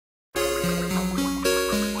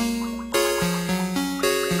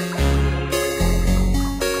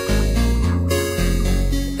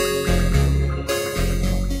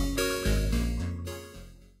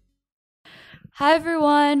Hi,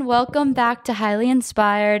 everyone. Welcome back to Highly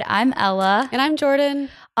Inspired. I'm Ella. And I'm Jordan.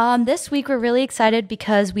 This week, we're really excited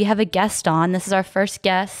because we have a guest on. This is our first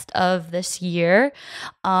guest of this year.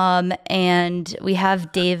 And we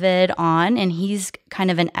have David on, and he's kind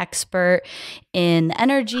of an expert in the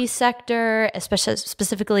energy sector, especially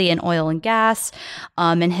specifically in oil and gas.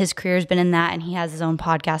 And his career has been in that, and he has his own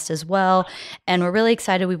podcast as well. And we're really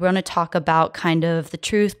excited. We want to talk about kind of the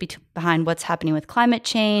truth behind what's happening with climate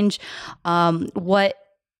change, what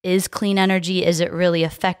is clean energy? Is it really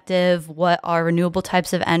effective? What are renewable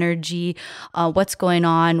types of energy? What's going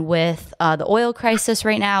on with the oil crisis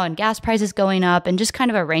right now and gas prices going up, and just kind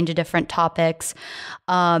of a range of different topics.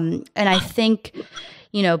 And I think,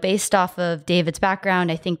 based off of David's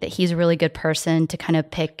background, I think that he's a really good person to kind of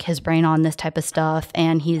pick his brain on this type of stuff.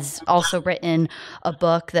 And he's also written a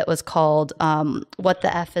book that was called What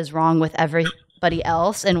the F is Wrong with Everybody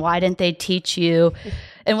Else, and Why Didn't They Teach You,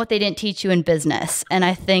 and What They Didn't Teach You in Business. And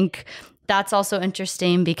I think that's also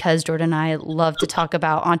interesting because Jordan and I love to talk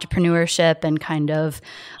about entrepreneurship and kind of,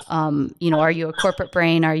 are you a corporate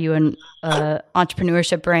brain? Are you an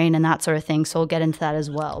entrepreneurship brain, and that sort of thing? So we'll get into that as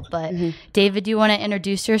well. But David, do you want to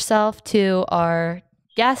introduce yourself to our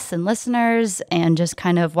guests and listeners and just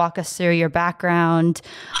kind of walk us through your background,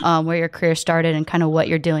 where your career started, and kind of what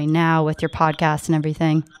you're doing now with your podcast and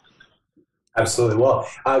everything? Absolutely. Well,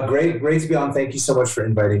 great to be on. Thank you so much for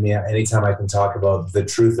inviting me. Anytime I can talk about the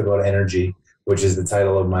truth about energy, which is the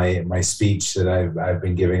title of my speech that I've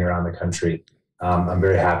been giving around the country, I'm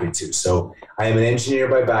very happy to. So I am an engineer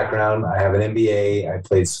by background. I have an MBA. I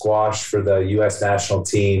played squash for the U.S. national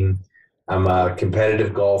team. I'm a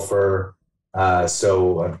competitive golfer.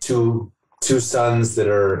 So I have two sons that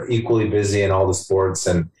are equally busy in all the sports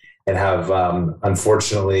and have,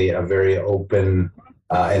 unfortunately, a very open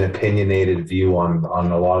an opinionated view on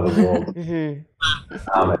a lot of the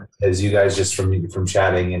world. As you guys, just from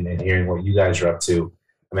chatting and hearing what you guys are up to,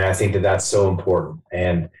 I mean, I think that's so important.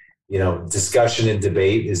 And, discussion and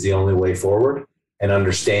debate is the only way forward, and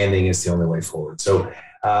understanding is the only way forward. So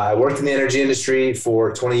I worked in the energy industry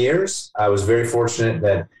for 20 years. I was very fortunate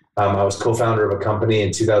that I was co-founder of a company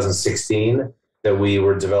in 2016 that we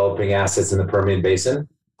were developing assets in the Permian Basin.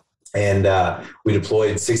 And we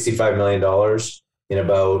deployed $65 million in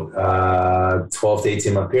about 12 to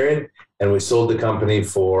 18 month period. And we sold the company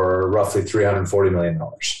for roughly $340 million.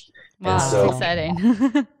 Wow, and so, that's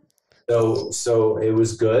exciting. so it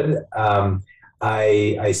was good.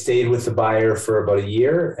 I stayed with the buyer for about a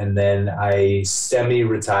year, and then I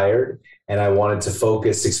semi-retired, and I wanted to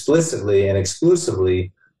focus explicitly and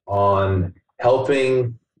exclusively on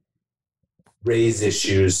helping raise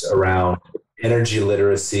issues around energy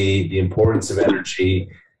literacy, the importance of energy,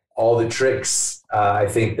 all the tricks I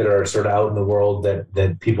think that are sort of out in the world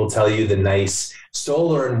that people tell you the nice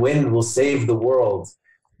solar and wind will save the world.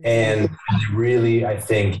 And they really, I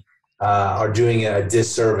think, are doing a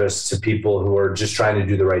disservice to people who are just trying to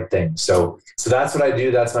do the right thing. So that's what I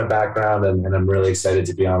do. That's my background. And I'm really excited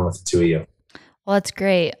to be on with the two of you. Well, that's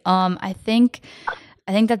great. I think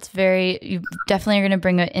that's you definitely are going to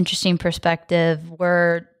bring an interesting perspective.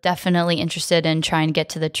 We're definitely interested in trying to get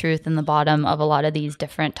to the truth and the bottom of a lot of these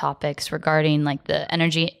different topics regarding like the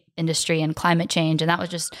energy industry and climate change. And that was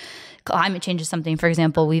just, climate change is something, for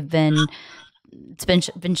example, it's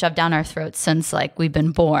been shoved down our throats since like we've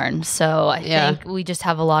been born. So I think we just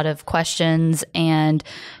have a lot of questions and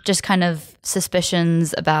just kind of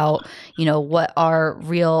suspicions about, what are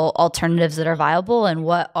real alternatives that are viable and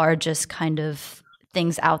what are just kind of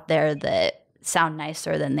things out there that sound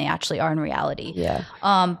nicer than they actually are in reality. Yeah.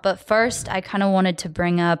 But first, I kind of wanted to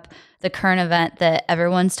bring up the current event that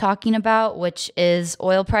everyone's talking about, which is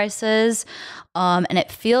oil prices. And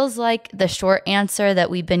it feels like the short answer that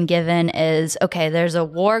we've been given is, okay, there's a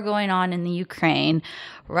war going on in the Ukraine.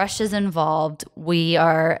 Russia's involved. We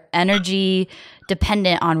are energy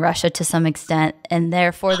dependent on Russia to some extent, and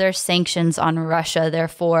therefore there's sanctions on Russia.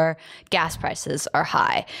 Therefore, gas prices are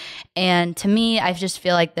high. And to me, I just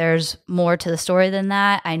feel like there's more to the story than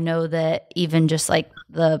that. I know that even just like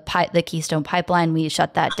the Keystone Pipeline, we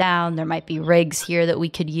shut that down. There might be rigs here that we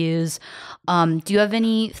could use. Do you have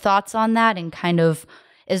any thoughts on that? And kind of,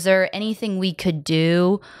 is there anything we could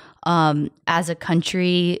do as a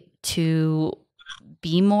country to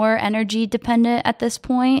be more energy dependent at this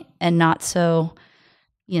point and not so,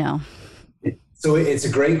 So it's a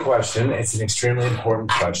great question. It's an extremely important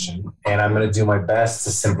question, and I'm going to do my best to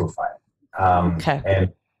simplify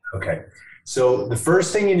it. Okay. So the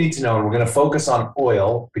first thing you need to know, and we're going to focus on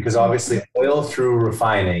oil, because obviously oil through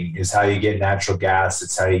refining is how you get natural gas.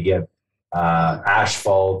 It's how you get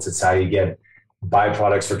asphalt. It's how you get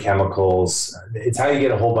byproducts for chemicals. It's how you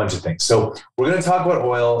get a whole bunch of things. So we're going to talk about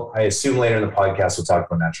oil. I assume later in the podcast, we'll talk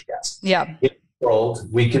about natural gas. Yeah. In the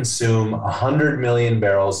world, we consume 100 million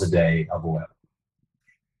barrels a day of oil.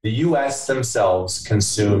 The US themselves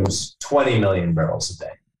consumes 20 million barrels a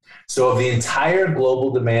day. So of the entire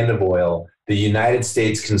global demand of oil, the United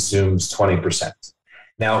States consumes 20%.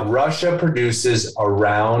 Now, Russia produces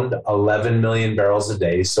around 11 million barrels a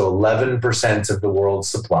day, so 11% of the world's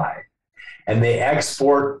supply. And they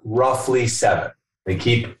export roughly 7. They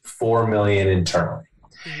keep 4 million internally.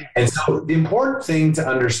 And so the important thing to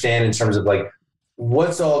understand in terms of like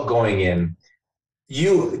what's all going in,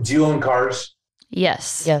 do you own cars?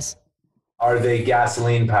 Yes. Yes. Are they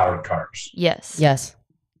gasoline powered cars? Yes. Yes.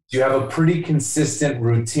 Do you have a pretty consistent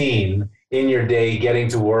routine in your day, getting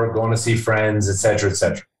to work, going to see friends, et cetera, et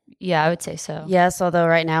cetera? Yeah, I would say so. Yes, although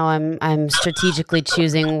right now I'm strategically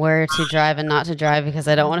choosing where to drive and not to drive because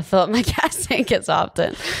I don't want to fill up my gas tank as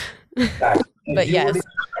often. Exactly. But yes.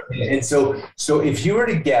 And so if you were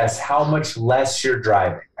to guess how much less you're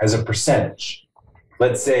driving as a percentage,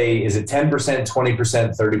 let's say, is it 10%,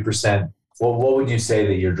 20%, 30%? Well, what would you say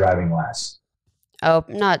that you're driving less? Oh,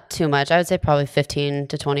 not too much. I would say probably 15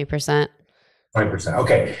 to 20%. 20%.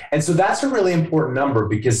 Okay. And so that's a really important number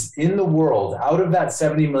because in the world, out of that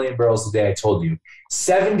 70 million barrels a day, I told you,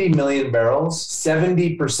 70 million barrels,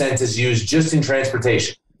 70% is used just in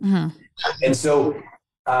transportation. Mm-hmm. And so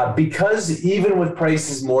because even with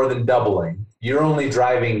prices more than doubling, you're only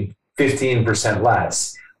driving 15%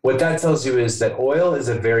 less. What that tells you is that oil is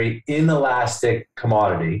a very inelastic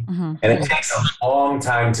commodity, and it takes a long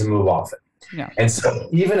time to move off it. Yeah. And so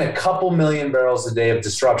even a couple million barrels a day of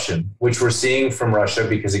disruption, which we're seeing from Russia,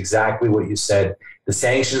 because exactly what you said, the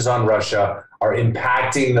sanctions on Russia are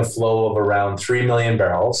impacting the flow of around 3 million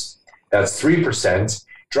barrels. That's 3%.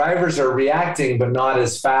 Drivers are reacting, but not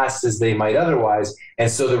as fast as they might otherwise.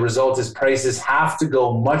 And so the result is prices have to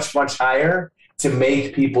go much, much higher to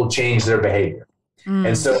make people change their behavior.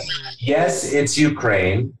 And so, yes, it's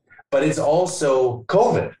Ukraine, but it's also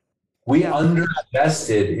COVID. We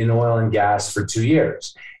underinvested in oil and gas for 2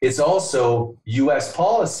 years. It's also U.S.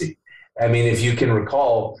 policy. I mean, if you can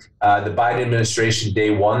recall, the Biden administration,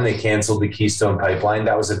 day one, they canceled the Keystone Pipeline.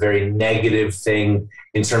 That was a very negative thing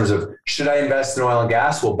in terms of, should I invest in oil and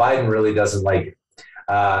gas? Well, Biden really doesn't like it.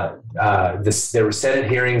 There were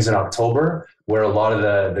Senate hearings in October where a lot of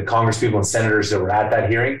the Congress people and senators that were at that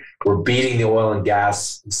hearing were beating the oil and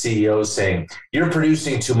gas CEOs saying, you're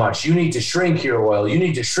producing too much. You need to shrink your oil. You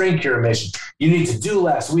need to shrink your emissions. You need to do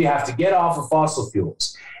less. We have to get off of fossil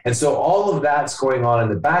fuels. And so all of that's going on in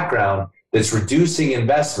the background that's reducing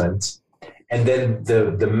investment. And then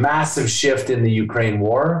the massive shift in the Ukraine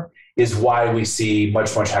war is why we see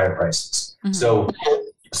much, much higher prices. Mm-hmm.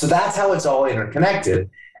 So that's how it's all interconnected.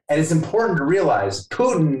 And it's important to realize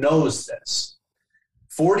Putin knows this.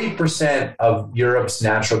 40% of Europe's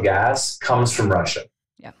natural gas comes from Russia.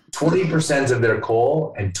 Yeah. 20% of their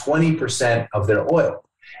coal and 20% of their oil.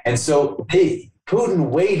 And so Putin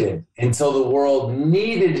waited until the world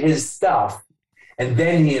needed his stuff, and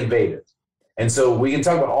then he invaded. And so we can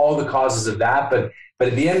talk about all the causes of that, but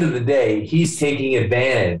at the end of the day, he's taking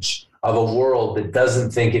advantage of a world that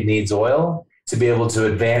doesn't think it needs oil to be able to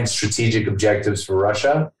advance strategic objectives for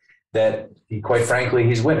Russia that, quite frankly,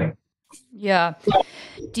 he's winning. Yeah.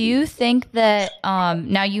 Do you think that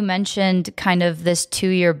now you mentioned kind of this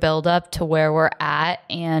 2-year buildup to where we're at,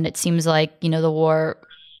 and it seems like, the war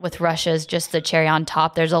with Russia is just the cherry on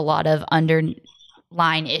top. There's a lot of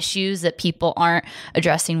underlying issues that people aren't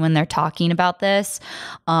addressing when they're talking about this.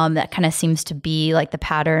 That kind of seems to be like the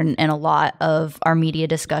pattern in a lot of our media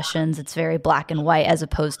discussions. It's very black and white as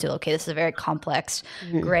opposed to, okay, this is a very complex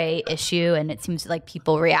gray issue, and it seems like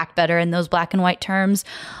people react better in those black and white terms.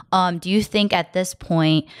 Do you think at this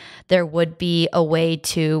point there would be a way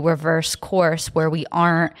to reverse course where we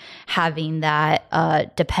aren't having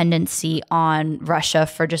that dependency on Russia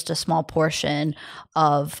for just a small portion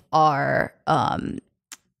of our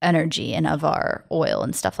energy and of our oil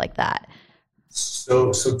and stuff like that?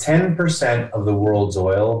 So 10% of the world's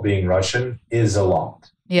oil being Russian is a lot.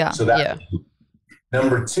 Yeah. So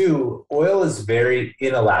Number two, oil is very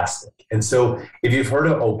inelastic. And so if you've heard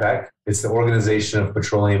of OPEC, it's the Organization of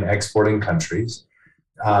Petroleum Exporting Countries.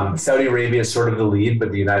 Saudi Arabia is sort of the lead,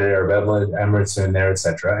 but the United Arab Emirates are in there, et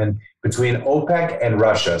cetera. And between OPEC and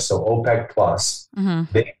Russia, so OPEC plus,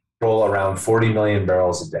 they control around 40 million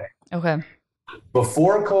barrels a day. Okay.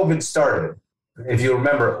 Before COVID started, if you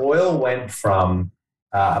remember, oil went from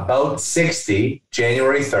about 60,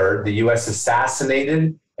 January 3rd, the U.S.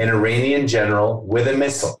 assassinated an Iranian general with a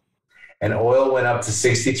missile. And oil went up to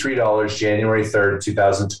 $63, January 3rd,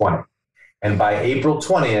 2020. And by April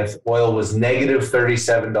 20th, oil was negative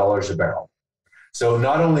 $37 a barrel. So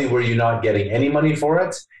not only were you not getting any money for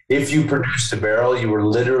it, if you produced a barrel, you were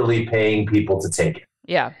literally paying people to take it.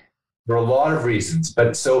 Yeah. For a lot of reasons.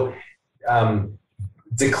 But so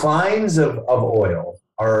declines of oil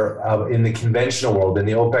are in the conventional world, in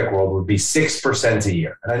the OPEC world, would be 6% a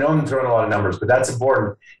year. And I know I'm throwing a lot of numbers, but that's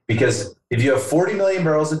important because if you have 40 million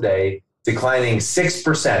barrels a day declining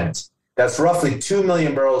 6%, that's roughly 2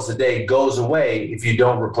 million barrels a day goes away if you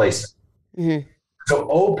don't replace it. Mm-hmm. So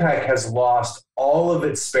OPEC has lost all of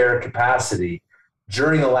its spare capacity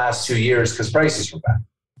during the last 2 years because prices were bad.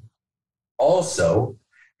 Also,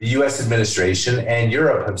 the U.S. administration and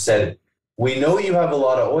Europe have said, we know you have a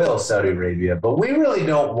lot of oil, Saudi Arabia, but we really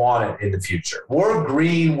don't want it in the future. We're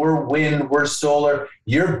green, we're wind, we're solar.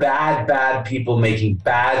 You're bad people making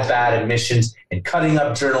bad emissions and cutting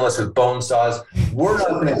up journalists with bone saws. We're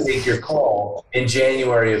not going to take your call in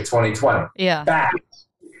January of 2020. Yeah. Bad.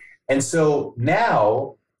 And so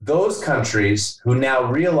now those countries who now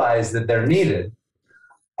realize that they're needed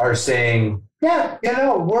are saying, yeah,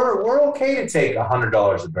 we're okay to take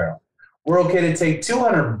 $100 a barrel. We're okay to take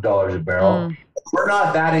 $200 a barrel. We're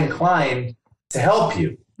not that inclined to help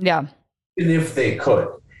you. Yeah. Even if they could.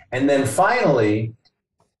 And then finally,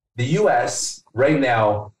 the U.S. right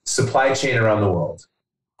now, supply chain around the world.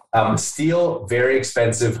 Steel, very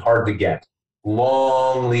expensive, hard to get.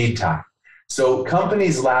 Long lead time. So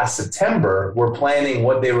companies last September were planning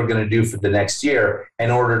what they were going to do for the next year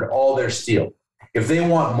and ordered all their steel. If they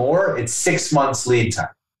want more, it's 6 months lead time.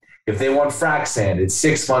 If they want frac sand, it's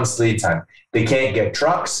 6 months lead time. They can't get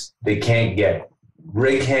trucks. They can't get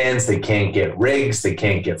rig hands. They can't get rigs. They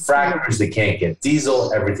can't get fractors. They can't get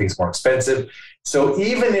diesel. Everything's more expensive. So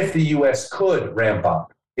even if the U.S. could ramp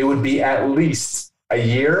up, it would be at least a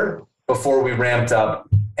year before we ramped up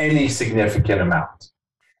any significant amount.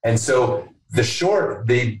 And so that's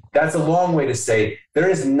a long way to say there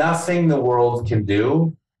is nothing the world can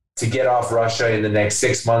do to get off Russia in the next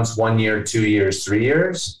 6 months, 1 year, 2 years, 3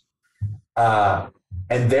 years.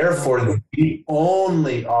 And therefore, the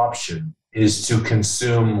only option is to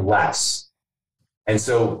consume less. And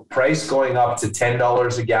so price going up to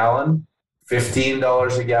 $10 a gallon,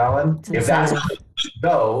 $15 a gallon, if that's where it should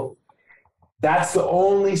go, that's the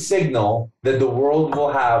only signal that the world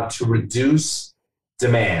will have to reduce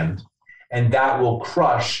demand, and that will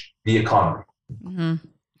crush the economy. Mm-hmm.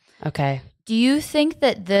 Okay. Do you think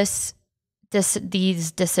that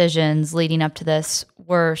these decisions leading up to this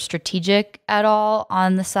were strategic at all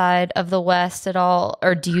on the side of the West at all?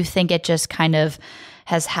 Or do you think it just kind of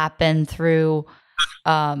has happened through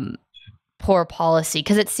poor policy?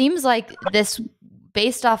 Because it seems like this,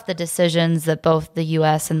 based off the decisions that both the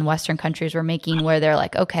U.S. and the Western countries were making, where they're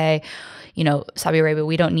like, okay, Saudi Arabia,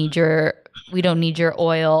 we don't need your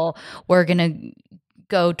oil. We're going to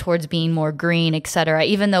go towards being more green, et cetera,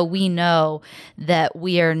 even though we know that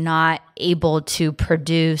we are not able to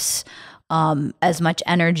produce as much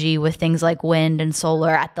energy with things like wind and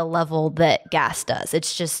solar at the level that gas does.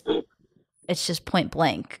 It's just point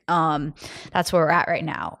blank. That's where we're at right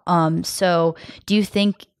now. So do you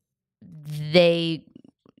think they,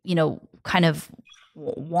 kind of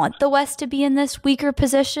want the West to be in this weaker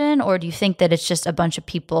position, or do you think that it's just a bunch of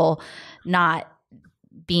people not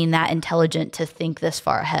being that intelligent to think this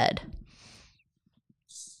far ahead?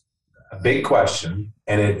 A big question,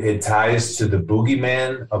 and it ties to the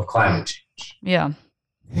boogeyman of climate change. Yeah.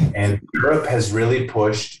 And Europe has really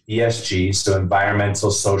pushed ESG, so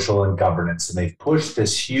environmental, social, and governance, and they've pushed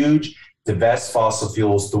this huge divest fossil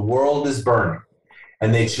fuels. The world is burning.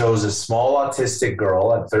 And they chose a small autistic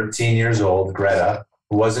girl at 13 years old, Greta,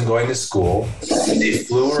 who wasn't going to school. And they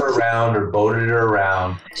flew her around or boated her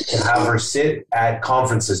around to have her sit at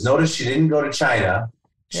conferences. Notice she didn't go to China.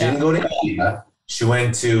 She didn't go to India. She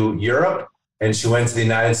went to Europe, and she went to the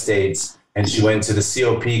United States, and she went to the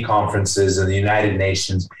COP conferences and the United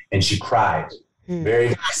Nations, and she cried. Very,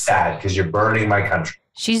 very sad because you're burning my country.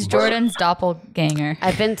 She's Jordan's doppelganger.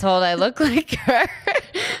 I've been told I look like her.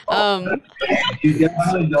 You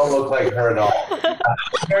definitely don't look like her at all.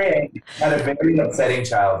 Had a very upsetting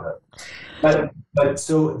childhood. But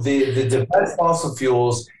so the divest fossil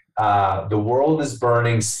fuels, the world is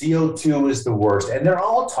burning. CO2 is the worst, and they're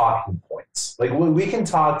all talking points. Like we can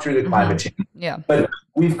talk through the climate change. Yeah. But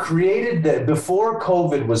we've created before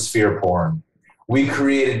COVID was fear porn. We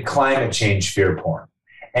created climate change fear porn.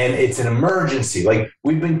 And it's an emergency. Like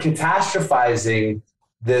we've been catastrophizing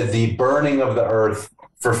the burning of the earth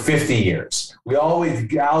for 50 years.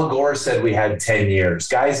 Al Gore said we had 10 years.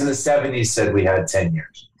 Guys in the 70s said we had 10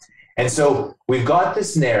 years. And so we've got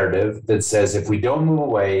this narrative that says if we don't move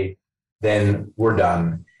away, then we're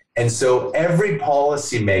done. And so every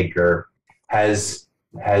policymaker has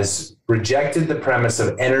rejected the premise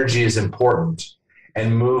of energy is important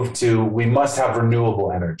and moved to we must have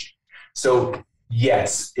renewable energy. So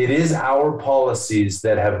yes, it is our policies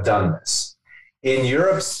that have done this. In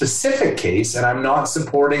Europe's specific case, and I'm not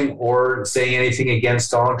supporting or saying anything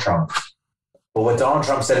against Donald Trump, but what Donald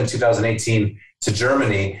Trump said in 2018 to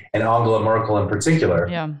Germany and Angela Merkel in particular,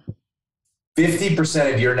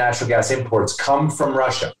 50% of your natural gas imports come from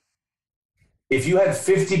Russia. If you had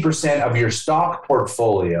 50% of your stock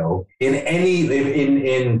portfolio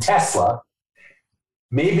in Tesla,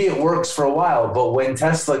 maybe it works for a while, but when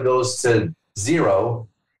Tesla goes to zero,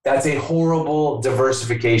 that's a horrible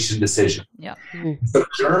diversification decision. Yeah. So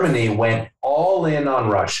Germany went all in on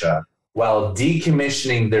Russia while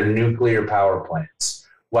decommissioning their nuclear power plants,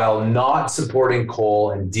 while not supporting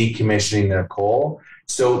coal and decommissioning their coal.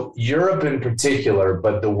 So Europe in particular,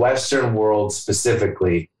 but the Western world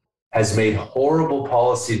specifically, has made horrible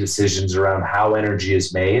policy decisions around how energy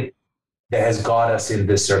is made that has got us in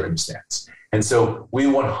this circumstance. And so we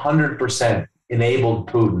 100% enabled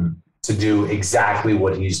Putin to do exactly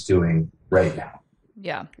what he's doing right now.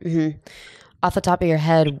 Yeah. Mm-hmm. Off the top of your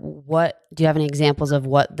head, what do you have any examples of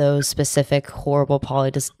what those specific horrible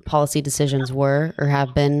policy decisions were or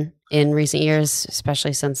have been in recent years,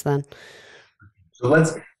 especially since then? So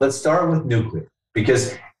let's start with nuclear,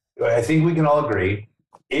 because I think we can all agree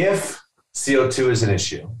if CO2 is an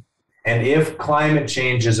issue and if climate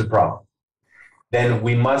change is a problem, then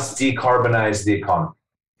we must decarbonize the economy.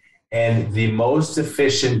 And the most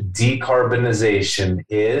efficient decarbonization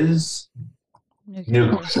is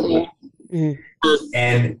nuclear.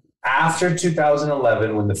 And after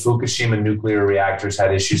 2011, when the Fukushima nuclear reactors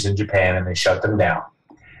had issues in Japan and they shut them down,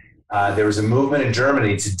 there was a movement in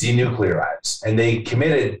Germany to denuclearize, and they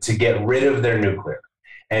committed to get rid of their nuclear.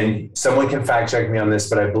 And someone can fact check me on this,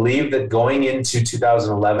 but I believe that going into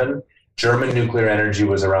 2011, German nuclear energy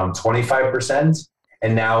was around 25%,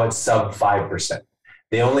 and now it's sub 5%.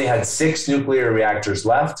 They only had 6 nuclear reactors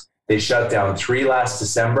left. They shut down 3 last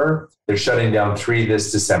December. They're shutting down 3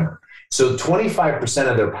 this December. So 25%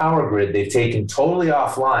 of their power grid they've taken totally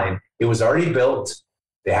offline. It was already built.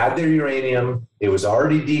 They had their uranium. It was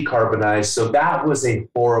already decarbonized. So that was a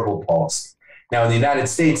horrible policy. Now, in the United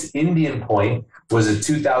States, Indian Point was a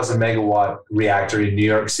 2,000 megawatt reactor in New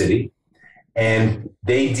York City, and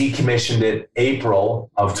they decommissioned it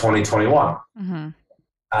April of 2021. Mm-hmm.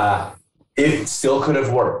 It still could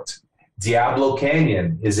have worked. Diablo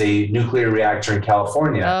Canyon is a nuclear reactor in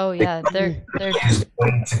California. Oh, yeah. They're is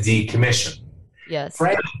going to decommission. Yes.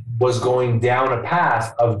 France was going down a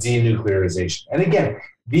path of denuclearization. And again,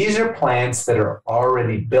 these are plants that are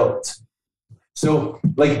already built. So,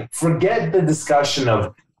 forget the discussion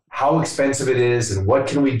of how expensive it is and what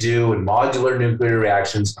can we do and modular nuclear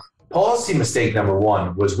reactions. Policy mistake number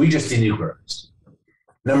 1 was we just denuclearized.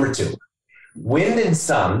 Number 2, wind and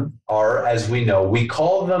sun are, as we know, we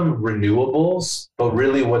call them renewables, but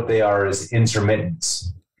really what they are is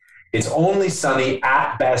intermittents. It's only sunny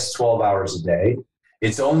at best 12 hours a day.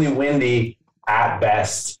 It's only windy at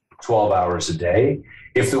best 12 hours a day.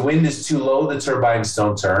 If the wind is too low, the turbines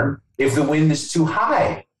don't turn. If the wind is too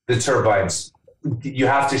high, the turbines, you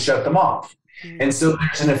have to shut them off. And so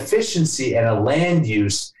there's an efficiency and a land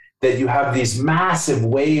use that you have these massive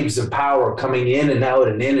waves of power coming in and out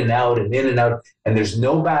and in and out and in and out, and there's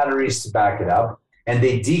no batteries to back it up. And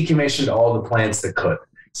they decommissioned all the plants that could.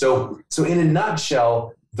 So in a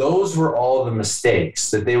nutshell, those were all the mistakes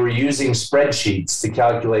that they were using spreadsheets to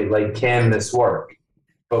calculate, can this work?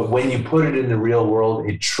 But when you put it in the real world,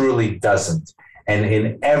 it truly doesn't. And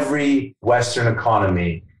in every Western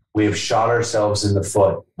economy, we have shot ourselves in the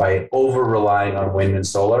foot by over-relying on wind and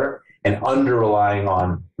solar and under-relying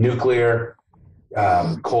on nuclear,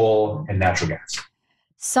 coal, and natural gas.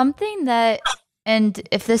 Something that, and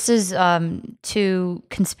if this is too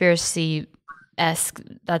conspiracy-esque,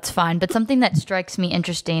 that's fine, but something that strikes me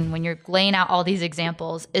interesting when you're laying out all these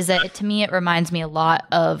examples is that, to me, it reminds me a lot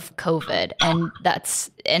of COVID, and that's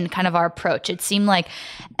in kind of our approach. It seemed like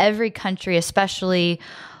every country, especially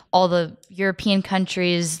all the European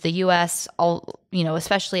countries, the US,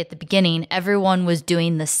 especially at the beginning, everyone was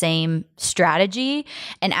doing the same strategy.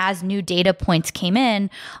 And as new data points came in,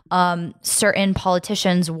 certain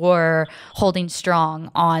politicians were holding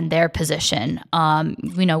strong on their position.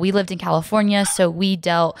 We lived in California, so we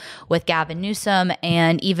dealt with Gavin Newsom.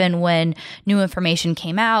 And even when new information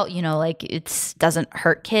came out, it doesn't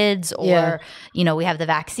hurt kids, or, we have the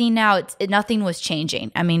vaccine now, nothing was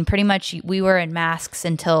changing. I mean, pretty much we were in masks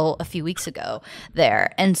until a few weeks ago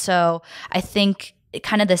there. And so I think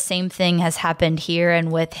kind of the same thing has happened here,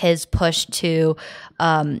 and with his push to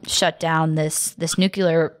shut down this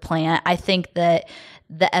nuclear plant, I think that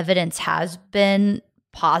the evidence has been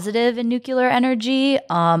positive in nuclear energy.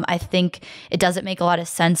 I think it doesn't make a lot of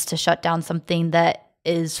sense to shut down something that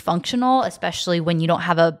is functional, especially when you don't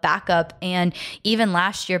have a backup. And even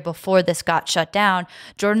last year, before this got shut down,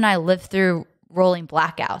 Jordan and I lived through rolling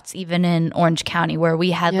blackouts, even in Orange County, where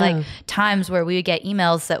we had like times where we would get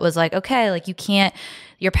emails that was like, okay, like you can't,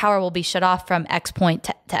 your power will be shut off from X point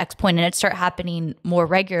to X point, and it started happening more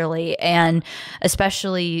regularly. And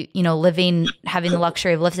especially, you know, having the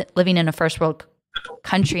luxury of living in a first world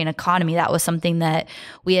country and economy, that was something that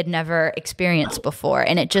we had never experienced before.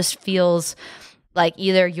 And it just feels like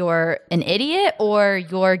either you're an idiot or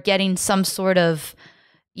you're getting some sort of,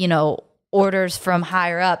 you know, orders from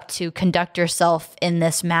higher up to conduct yourself in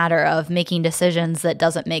this matter of making decisions that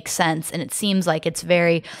doesn't make sense. And it seems like it's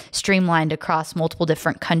very streamlined across multiple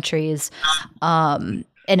different countries. And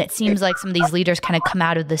it seems like some of these leaders kind of come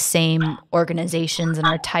out of the same organizations and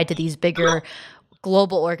are tied to these bigger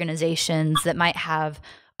global organizations that might have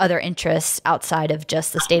other interests outside of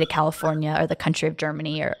just the state of California or the country of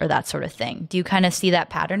Germany or that sort of thing. Do you kind of see that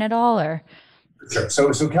pattern at all, or? Sure.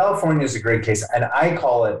 So California is a great case, and I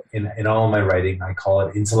call it in all of my writing, I call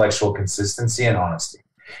it intellectual consistency and honesty.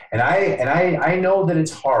 And I know that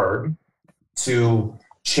it's hard to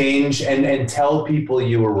change and tell people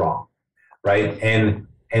you were wrong, right?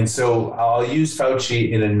 And so I'll use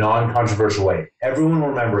Fauci in a non-controversial way. Everyone will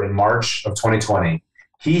remember in March of 2020,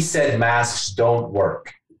 he said masks don't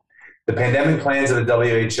work. The pandemic plans of the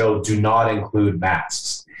WHO do not include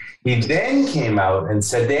masks. He then came out and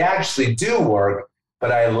said they actually do work,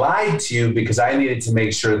 but I lied to you because I needed to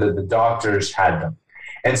make sure that the doctors had them.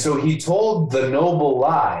 And so he told the noble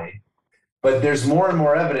lie, but there's more and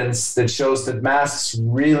more evidence that shows that masks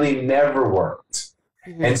really never worked.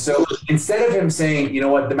 Mm-hmm. And so instead of him saying, you know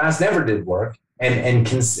what, the mask never did work,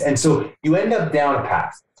 and so you end up down a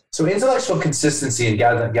path. So intellectual consistency in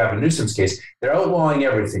Gavin Newsom's case, they're outlawing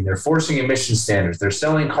everything. They're forcing emission standards. They're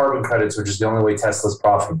selling carbon credits, which is the only way Tesla's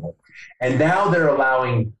profitable. And now they're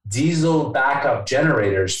allowing diesel backup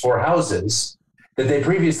generators for houses that they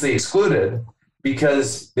previously excluded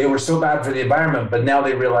because they were so bad for the environment, but now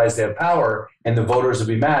they realize they have power and the voters will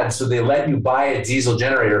be mad. So they let you buy a diesel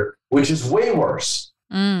generator, which is way worse.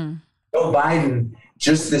 Joe Biden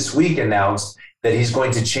just this week announced that he's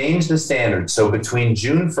going to change the standard. So between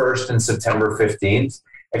June 1st and September 15th,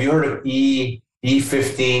 have you heard of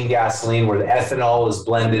E15 gasoline where the ethanol is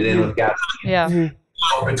blended in with gasoline? Yeah.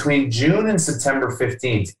 So between June and September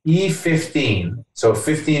 15th, E15, so a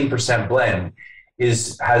 15% blend,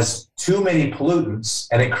 has too many pollutants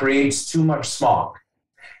and it creates too much smog.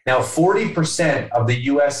 Now, 40% of the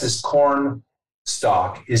U.S.'s corn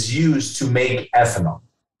stock is used to make ethanol.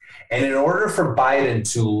 And in order for Biden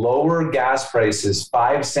to lower gas prices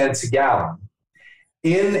 5 cents a gallon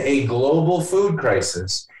in a global food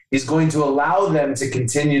crisis, he's going to allow them to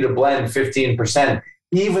continue to blend 15%,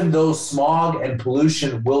 even though smog and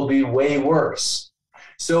pollution will be way worse.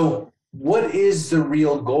 So what is the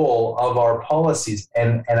real goal of our policies?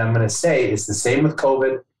 And I'm going to say it's the same with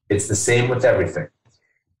COVID. It's the same with everything.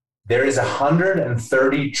 There is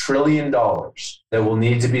 $130 trillion that will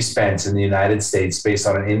need to be spent in the United States based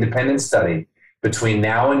on an independent study between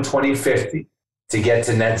now and 2050 to get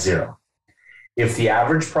to net zero. If the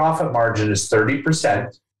average profit margin is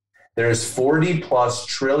 30%, there's $40+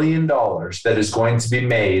 trillion that is going to be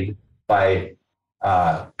made by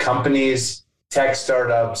companies, tech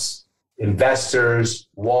startups, investors,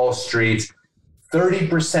 Wall Street.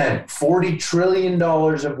 30%, $40 trillion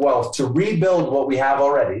of wealth to rebuild what we have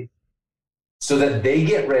already so that they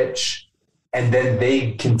get rich and then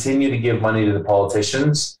they continue to give money to the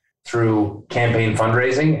politicians through campaign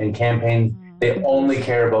fundraising and campaign. They only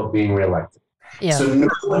care about being reelected. Yeah. So no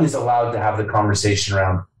one is allowed to have the conversation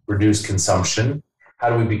around reduced consumption. How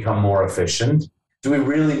do we become more efficient? Do we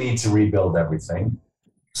really need to rebuild everything?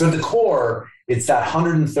 So at the core, it's that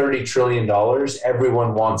 $130 trillion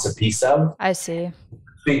everyone wants a piece of. I see.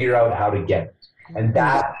 Figure out how to get it. And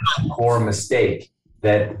that's the core mistake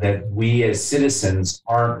that we as citizens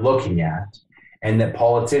aren't looking at and that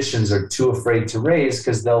politicians are too afraid to raise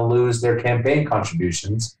because they'll lose their campaign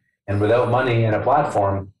contributions. And without money and a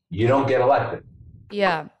platform, you don't get elected.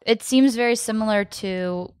 Yeah. It seems very similar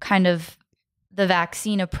to kind of the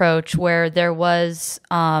vaccine approach where there was,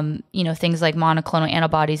 things like monoclonal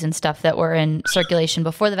antibodies and stuff that were in circulation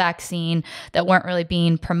before the vaccine that weren't really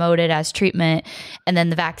being promoted as treatment. And then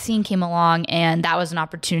the vaccine came along and that was an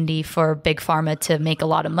opportunity for big pharma to make a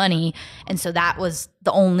lot of money. And so that was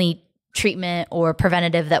the only treatment or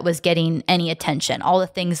preventative that was getting any attention. All the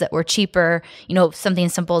things that were cheaper, something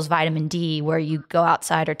as simple as vitamin D, where you go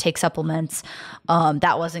outside or take supplements,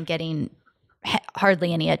 that wasn't getting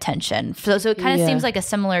hardly any attention. So it kind of seems like a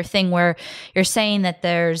similar thing where you're saying that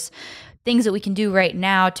there's things that we can do right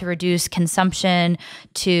now to reduce consumption,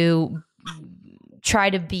 to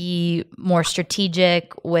try to be more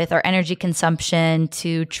strategic with our energy consumption,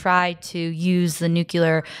 to try to use the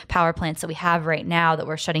nuclear power plants that we have right now that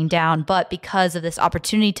we're shutting down. But because of this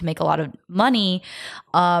opportunity to make a lot of money,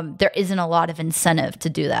 there isn't a lot of incentive to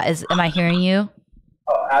do that. Am I hearing you?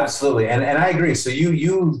 Oh, absolutely. And I agree. So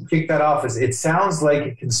you kick that off as it sounds like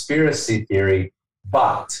a conspiracy theory,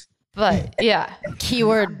 but yeah,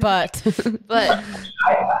 keyword but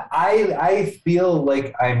I feel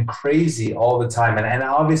like I'm crazy all the time. And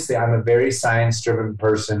obviously I'm a very science driven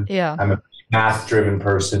person. Yeah. I'm a math driven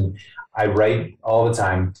person. I write all the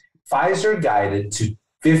time. Pfizer guided to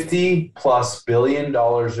 $50+ billion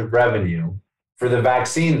of revenue for the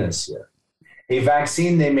vaccine this year. A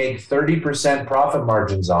vaccine they make 30% profit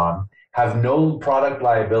margins on, have no product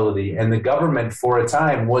liability, and the government for a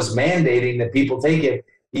time was mandating that people take it,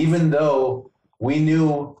 even though we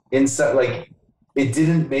knew it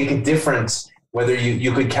didn't make a difference whether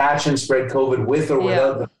you could catch and spread COVID with or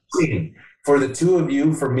without the vaccine. For the two of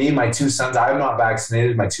you, for me, my two sons, I'm not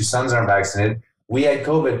vaccinated. My two sons aren't vaccinated. We had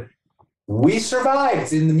COVID. We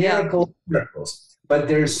survived in the miracle of miracles. But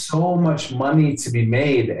there's so much money to be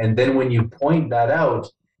made. And then when you point that out,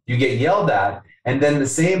 you get yelled at. And then the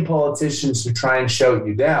same politicians who try and shout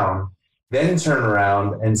you down then turn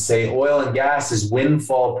around and say oil and gas is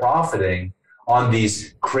windfall profiting on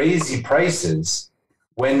these crazy prices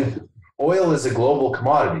when oil is a global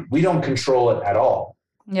commodity. We don't control it at all.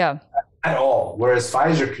 Yeah. At all. Whereas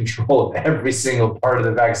Pfizer controlled every single part of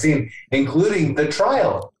the vaccine, including the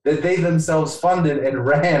trial that they themselves funded and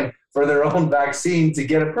ran for their own vaccine to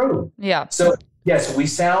get approved. Yeah. So yes, we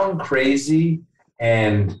sound crazy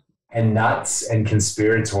and nuts and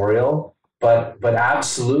conspiratorial, but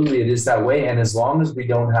absolutely it is that way. And as long as we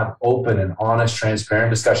don't have open and honest,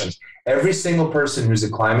 transparent discussions, every single person who's a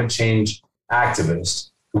climate change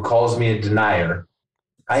activist who calls me a denier,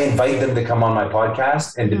 I invite them to come on my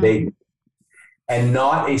podcast and debate me. And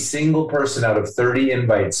not a single person out of 30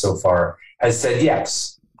 invites so far has said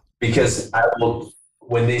yes, because I will.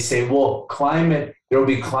 When they say, well, there will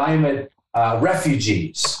be climate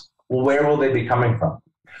refugees. Well, where will they be coming from?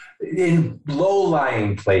 In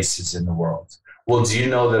low-lying places in the world. Well, do you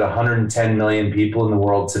know that 110 million people in the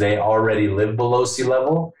world today already live below sea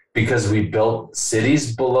level because we built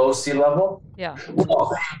cities below sea level? Yeah.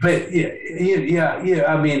 Well, but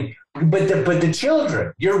I mean, but the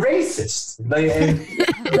children, you're racist.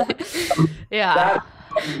 Yeah.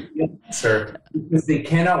 Answer, because they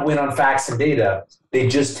cannot win on facts and data. They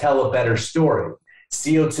just tell a better story.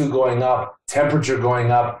 CO2 going up, temperature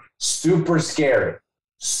going up, super scary.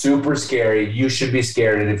 You should be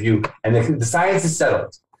scared. And the science is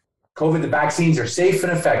settled. COVID, the vaccines are safe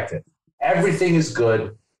and effective. Everything is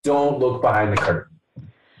good. Don't look behind the curtain.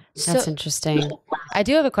 That's interesting. I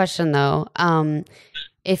do have a question though.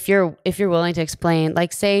 If you're willing to explain,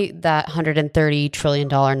 like say that $130 trillion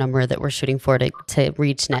number that we're shooting for to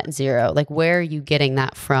reach net zero, like where are you getting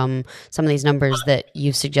that from? Some of these numbers that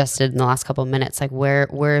you've suggested in the last couple of minutes, like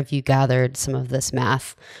where have you gathered some of this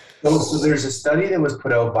math? So there's a study that was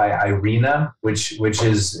put out by IRENA, which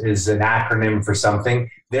is an acronym for something.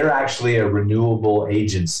 They're actually a renewable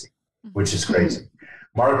agency, which is crazy.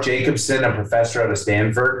 Mark Jacobson, a professor out of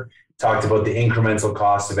Stanford, talked about the incremental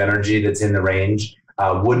cost of energy that's in the range.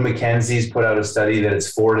 Wood Mackenzie's put out a study that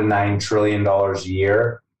it's $4 to $9 trillion a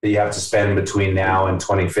year that you have to spend between now and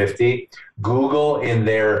 2050. Google, in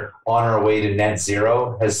their On Our Way to Net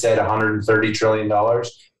Zero, has said $130 trillion.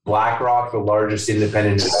 BlackRock, the largest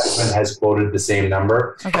independent investment, has quoted the same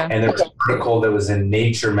number. Okay. And there's an article that was in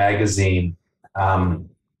Nature magazine. And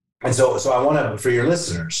so I want to, for your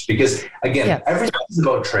listeners, because again, everything's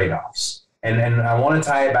about trade-offs. And I want to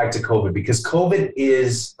tie it back to COVID, because COVID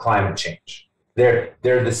is climate change. They're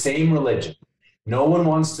the same religion. No one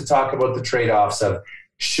wants to talk about the trade-offs of,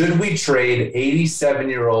 should we trade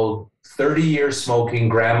 87-year-old, 30-year smoking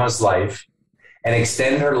grandma's life and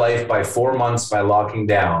extend her life by 4 months by locking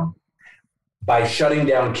down, by shutting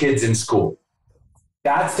down kids in school?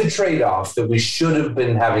 That's the trade-off that we should have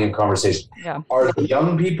been having a conversation. Yeah. Are the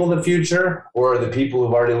young people the future, or are the people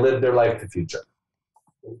who've already lived their life the future?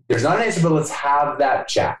 There's not an answer, but let's have that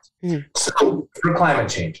chat. So for climate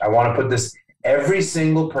change, I want to put this. Every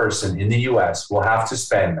single person in the U.S. will have to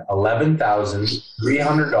spend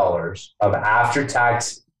 $11,300 of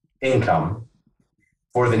after-tax income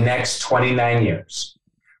for the next 29 years.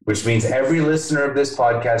 which means every listener of this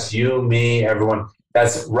podcast, you, me, everyone,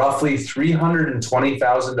 that's roughly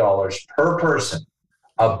 $320,000 per person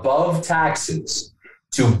above taxes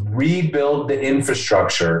to rebuild the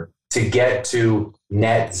infrastructure to get to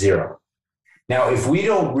net zero. Now, if we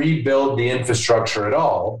don't rebuild the infrastructure at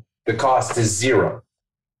all, the cost is zero.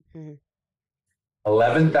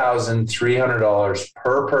 $11,300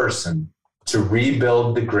 per person to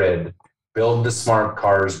rebuild the grid, build the smart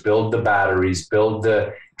cars, build the batteries, build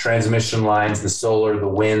the transmission lines, the solar, the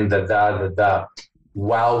wind,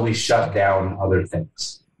 while we shut down other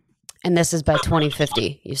things. And this is by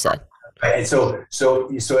 2050, you said. And so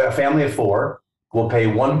a family of four will pay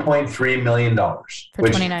 $1.3 million. For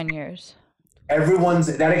 29 years.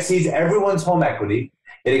 That exceeds everyone's home equity.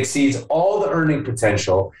 It exceeds all the earning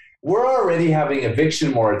potential. We're already having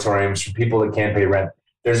eviction moratoriums for people that can't pay rent.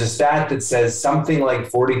 There's a stat that says something like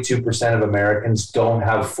 42% of Americans don't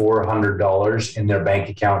have $400 in their bank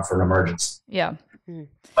account for an emergency. Yeah.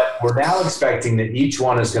 But we're now expecting that each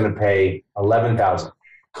one is going to pay $11,000.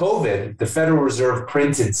 COVID, the Federal Reserve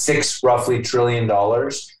printed roughly $6 trillion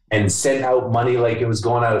and sent out money like it was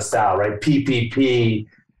going out of style, right? PPP,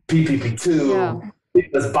 PPP2,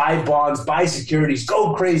 let's buy bonds, buy securities,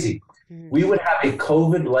 go crazy. We would have a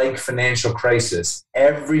COVID-like financial crisis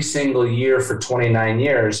every single year for 29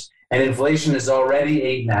 years, and inflation is already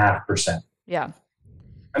 8.5%. Yeah.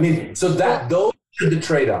 I mean, so those are the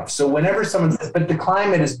trade-offs. So whenever someone says, but the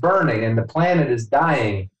climate is burning and the planet is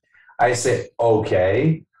dying, I say,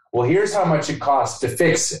 okay, well, here's how much it costs to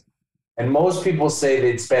fix it. And most people say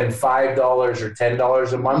they'd spend $5 or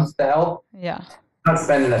 $10 a month to help. Yeah. Not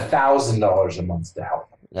spending $1,000 a month to help.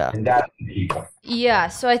 Yeah. And that's the people. Yeah.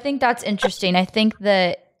 So I think that's interesting. I think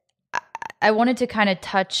that I wanted to kind of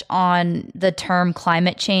touch on the term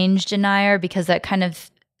climate change denier, because that kind of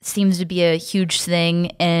seems to be a huge thing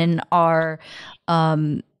in our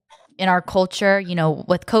culture. You know,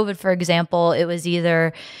 with COVID, for example, it was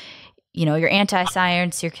either, you know, you're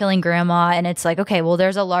anti-science, you're killing grandma. And it's like, okay, well,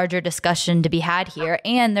 there's a larger discussion to be had here.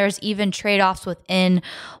 And there's even trade-offs within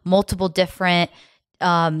multiple different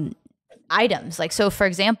items. Like, so for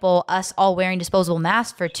example, us all wearing disposable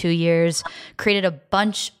masks for 2 years created a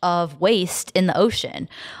bunch of waste in the ocean.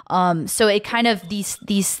 So it kind of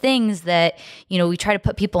these things that, you know, we try to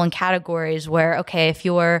put people in categories where, okay, if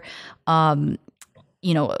you're,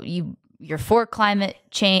 you know, you're for climate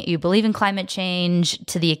change, you believe in climate change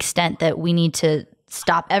to the extent that we need to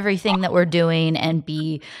stop everything that we're doing and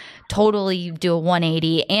totally do a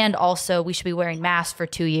 180, and also we should be wearing masks for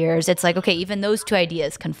 2 years. It's like, okay, even those two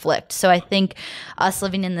ideas conflict. So I think us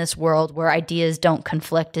living in this world where ideas don't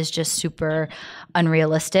conflict is just super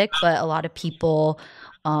unrealistic, but a lot of people,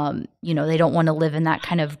 you know, they don't want to live in that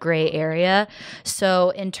kind of gray area.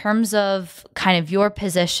 So in terms of kind of your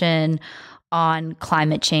position on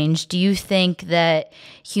climate change, do you think that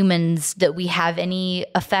we have any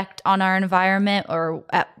effect on our environment, or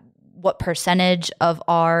at what percentage of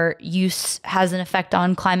our use has an effect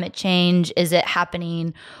on climate change? Is it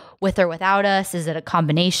happening with or without us? Is it a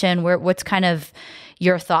combination? What's kind of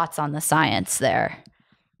your thoughts on the science there?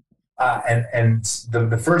 And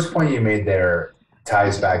the first point you made there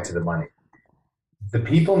ties back to the money. The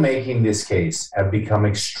people making this case have become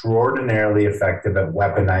extraordinarily effective at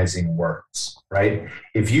weaponizing words, right?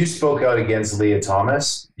 If you spoke out against Leah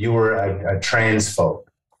Thomas, you were a transphobe.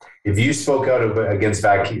 If you spoke out against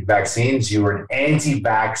vaccines, you were an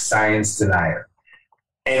anti-vax science denier.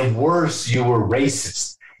 And worse, you were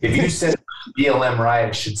racist. If you said BLM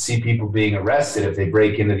riots should see people being arrested if they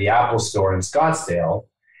break into the Apple store in Scottsdale,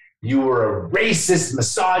 you were a racist,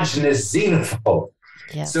 misogynist, xenophobe.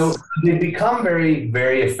 Yes. So they've become very,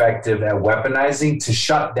 very effective at weaponizing to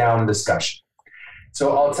shut down discussion.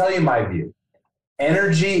 So I'll tell you my view.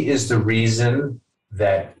 Energy is the reason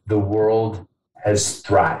that the world has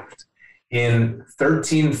thrived. In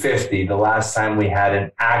 1350, the last time we had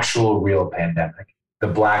an actual real pandemic, the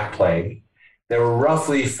Black Plague, there were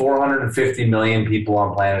roughly 450 million people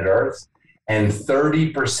on planet Earth, and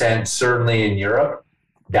 30%, certainly in Europe,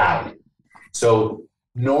 died. So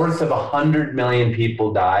north of 100 million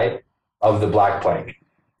people died of the Black Plague.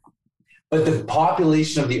 But the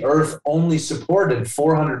population of the Earth only supported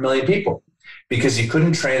 400 million people because you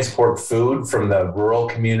couldn't transport food from the rural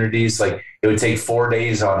communities. Like, it would take 4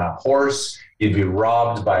 days on a horse. You'd be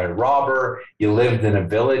robbed by a robber. You lived in a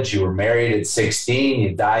village. You were married at 16.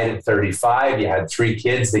 You died at 35. You had 3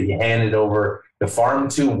 kids that you handed over the farm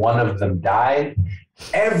to. One of them died.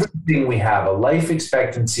 Everything we have, a life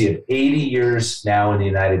expectancy of 80 years now in the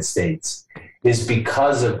United States, is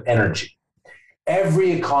because of energy.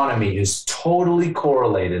 Every economy is totally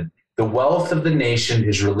correlated. The wealth of the nation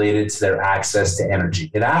is related to their access to energy.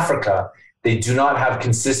 In Africa, they do not have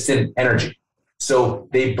consistent energy. So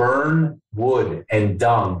they burn wood and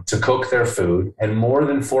dung to cook their food, and more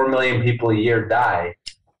than 4 million people a year die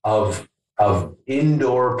of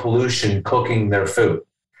indoor pollution cooking their food.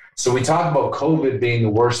 So we talk about COVID being the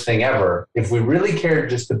worst thing ever. If we really cared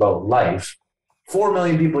just about life, 4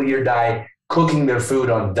 million people a year die cooking their food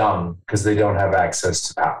on dung because they don't have access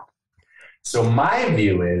to power. So my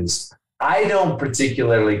view is, I don't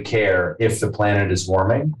particularly care if the planet is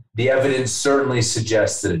warming. The evidence certainly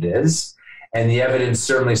suggests that it is. And the evidence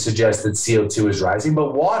certainly suggests that CO2 is rising.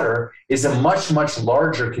 But water is a much, much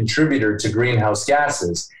larger contributor to greenhouse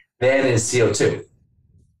gases than is CO2.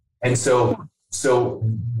 And so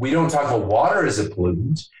we don't talk about water as a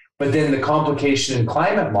pollutant, but then the complication in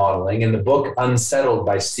climate modeling, and the book Unsettled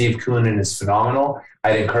by Steve Koonin is phenomenal.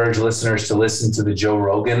 I'd encourage listeners to listen to the Joe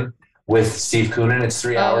Rogan with Steve Koonin. It's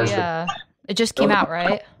 3 hours. Yeah. It just came out,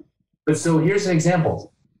 right? But so here's an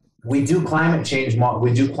example. We do climate change,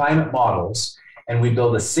 we do climate models, and we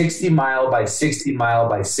build a 60 mile by 60 mile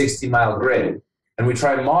by 60 mile grid. And we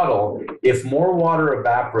try and model, if more water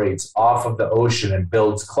evaporates off of the ocean and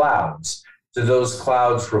builds clouds, do those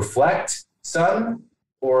clouds reflect sun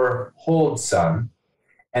or hold sun?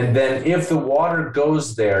 And then if the water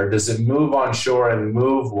goes there, does it move on shore and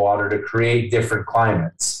move water to create different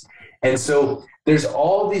climates? And so there's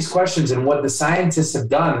all these questions, and what the scientists have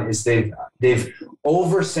done is they've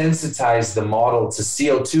oversensitized the model to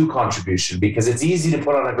CO2 contribution because it's easy to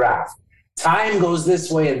put on a graph. Time goes this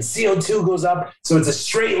way and CO2 goes up, so it's a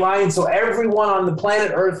straight line. So everyone on the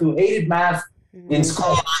planet Earth who hated math in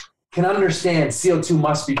school can understand CO2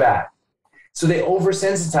 must be bad. So they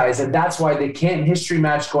oversensitize, and that's why they can't history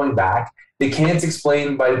match going back. They can't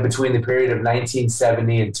explain between the period of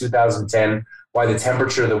 1970 and 2010 why the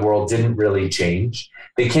temperature of the world didn't really change.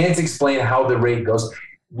 They can't explain how the rate goes.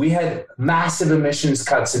 We had massive emissions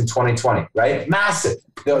cuts in 2020, right? Massive.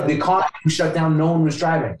 The economy was shut down. No one was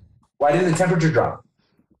driving. Why didn't the temperature drop?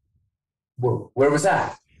 Where was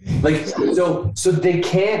that? Like, so they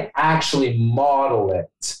can't actually model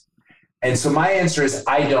it. And so my answer is,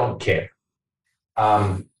 I don't care.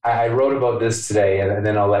 I wrote about this today, and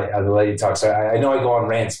then I'll let you talk. So I know I go on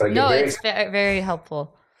rants, but I get it's very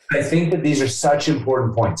helpful. I think that these are such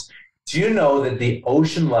important points. Do you know that the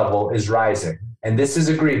ocean level is rising? And this is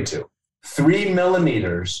agreed to 3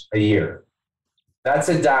 millimeters a year. That's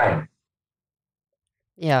a dime.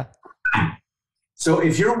 Yeah. So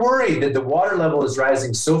if you're worried that the water level is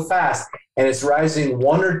rising so fast and it's rising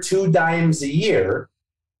 1 or 2 dimes a year,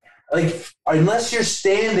 like, unless you're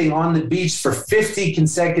standing on the beach for 50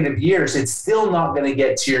 consecutive years, it's still not going to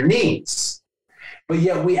get to your knees. But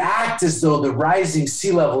yet we act as though the rising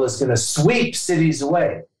sea level is going to sweep cities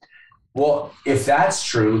away. Well, if that's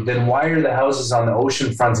true, then why are the houses on the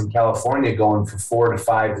ocean front in California going for $4 to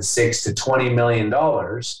 $5 to $6 to $20 million?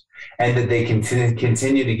 And that they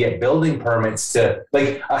continue to get building permits to,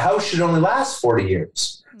 like, a house should only last 40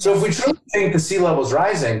 years. So if we truly think the sea level is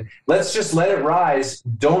rising, let's just let it rise.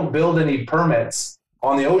 Don't build any permits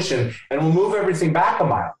on the ocean, and we'll move everything back a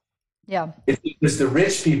mile. Yeah. It's because the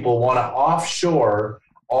rich people want to offshore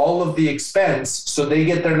all of the expense so they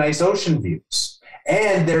get their nice ocean views.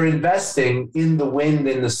 And they're investing in the wind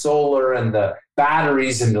and the solar and the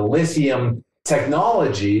batteries and the lithium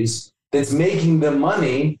technologies that's making them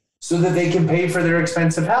money so that they can pay for their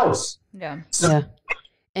expensive house. Yeah. So, yeah.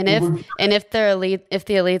 And if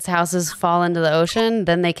the elite's houses fall into the ocean,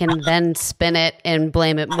 then they can then spin it and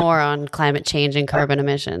blame it more on climate change and carbon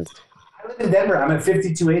emissions. I live in Denver. I'm at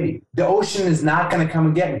 5280. The ocean is not going to come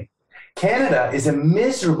and get me. Canada is a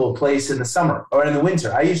miserable place in the summer or in the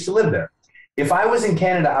winter. I used to live there. If I was in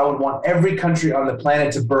Canada, I would want every country on the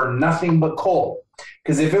planet to burn nothing but coal.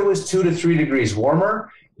 Because if it was 2 to 3 degrees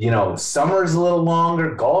warmer, summer's a little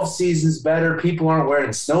longer, golf season's better, people aren't wearing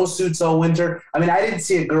snowsuits all winter. I mean, I didn't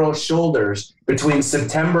see a girl's shoulders between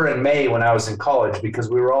September and May when I was in college because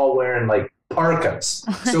we were all wearing like parkas.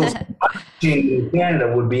 So in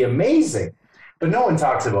Canada would be amazing. But no one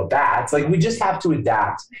talks about that. It's like we just have to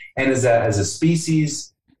adapt. And as a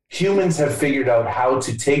species, humans have figured out how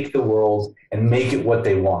to take the world and make it what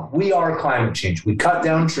they want. We are climate change. We cut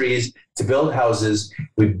down trees to build houses.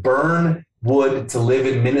 We burn wood to live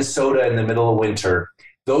in Minnesota in the middle of winter.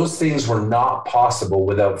 Those things were not possible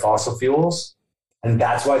without fossil fuels. And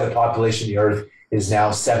that's why the population of the Earth is now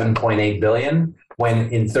 7.8 billion, when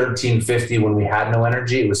in 1350, when we had no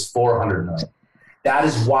energy, it was 400 million. That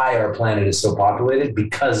is why our planet is so populated,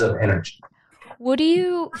 because of energy. What do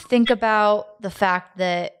you think about the fact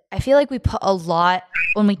that I feel like we put a lot,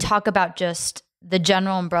 when we talk about just the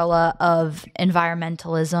general umbrella of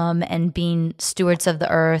environmentalism and being stewards of the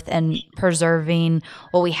earth and preserving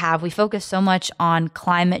what we have. We focus so much on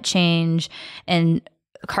climate change and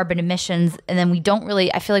carbon emissions, and then we don't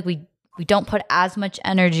really, I feel like we don't put as much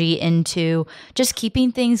energy into just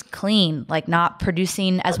keeping things clean, like not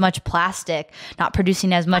producing as much plastic, not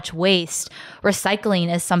producing as much waste.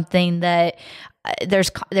 Recycling is something that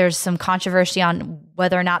there's some controversy on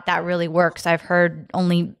whether or not that really works. I've heard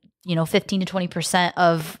only 15 to 20%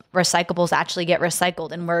 of recyclables actually get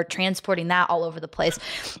recycled, and we're transporting that all over the place.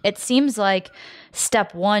 It seems like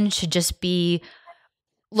step one should just be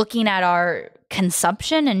looking at our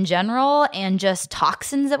consumption in general and just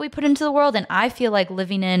toxins that we put into the world. And I feel like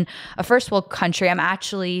living in a first world country, I'm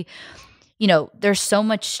actually, there's so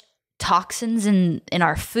much toxins in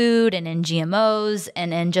our food and in GMOs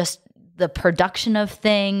and in just the production of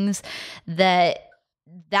things that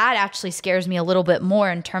actually scares me a little bit more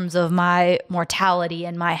in terms of my mortality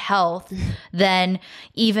and my health than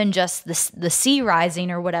even just the sea rising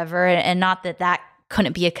or whatever. And not that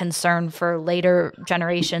couldn't be a concern for later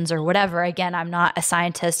generations or whatever. Again, I'm not a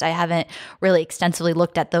scientist. I haven't really extensively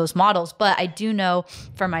looked at those models, but I do know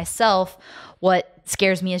for myself what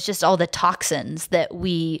scares me is just all the toxins that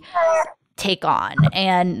we take on,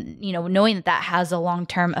 and knowing that has a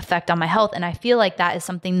long-term effect on my health. And I feel like that is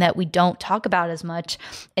something that we don't talk about as much,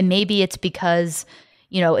 and maybe it's because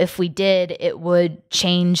if we did, it would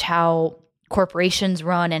change how corporations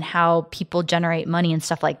run and how people generate money and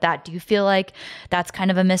stuff like that. Do you feel like that's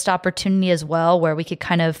kind of a missed opportunity as well, where we could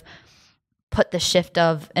kind of put the shift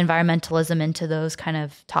of environmentalism into those kind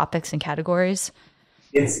of topics and categories?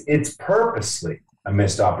 It's purposely a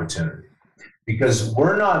missed opportunity because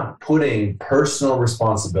we're not putting personal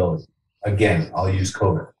responsibility. Again, I'll use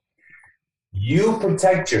COVID. You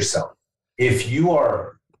protect yourself. If you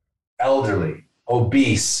are elderly,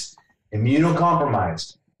 obese,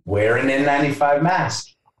 immunocompromised, wear an N95 mask,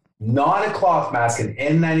 not a cloth mask, an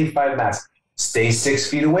N95 mask. Stay 6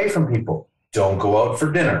 feet away from people. Don't go out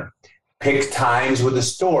for dinner. Pick times with the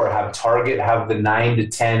store. Have Target have the 9 to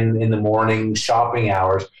 10 in the morning shopping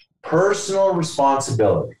hours. Personal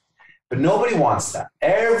responsibility. But nobody wants that.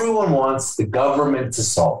 Everyone wants the government to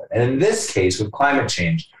solve it. And in this case, with climate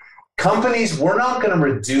change, companies, we're not going to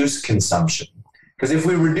reduce consumption. Because if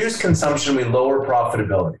we reduce consumption, we lower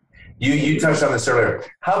profitability. You touched on this earlier.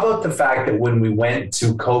 How about the fact that when we went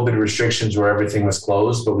to COVID restrictions where everything was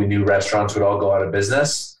closed, but we knew restaurants would all go out of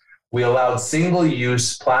business, we allowed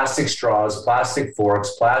single-use plastic straws, plastic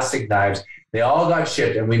forks, plastic knives. They all got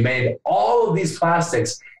shipped, and we made all of these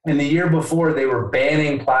plastics. And the year before, they were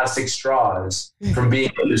banning plastic straws from being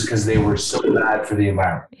used because they were so bad for the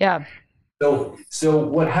environment. Yeah. So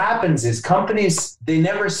what happens is companies, they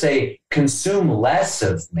never say, consume less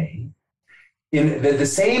of me. In the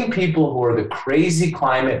same people who are the crazy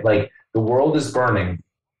climate, like the world is burning,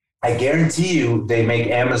 I guarantee you they make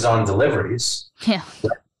Amazon deliveries. Yeah.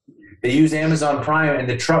 They use Amazon Prime, and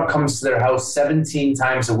the truck comes to their house 17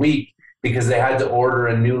 times a week because they had to order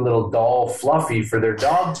a new little doll Fluffy for their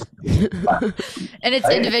dog. And it's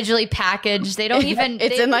individually packaged. They don't even...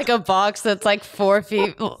 It's in like a box that's like 4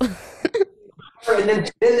 feet... And then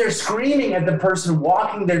they're screaming at the person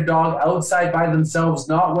walking their dog outside by themselves,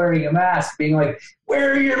 not wearing a mask, being like,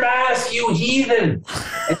 "Wear your mask, you heathen!"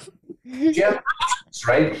 And Jeff,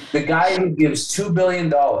 right, the guy who gives $2 billion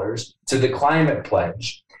to the climate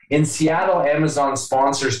pledge. In Seattle, Amazon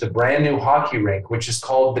sponsors the brand new hockey rink, which is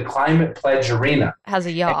called the Climate Pledge Arena. Has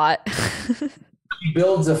a yacht. He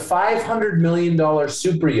builds a $500 million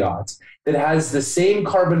super yacht that has the same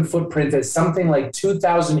carbon footprint as something like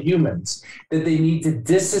 2,000 humans, that they need to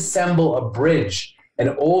disassemble a bridge, an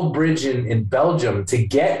old bridge in Belgium, to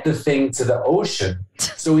get the thing to the ocean.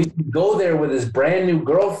 So he can go there with his brand new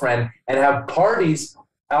girlfriend and have parties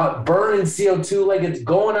out burning CO2 like it's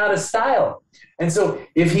going out of style. And so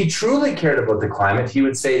if he truly cared about the climate, he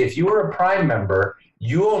would say, if you were a Prime member,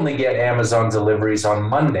 you only get Amazon deliveries on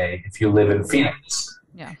Monday if you live in Phoenix.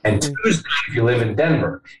 Yeah. And Tuesday if you live in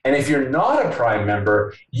Denver. And if you're not a Prime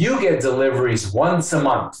member, you get deliveries once a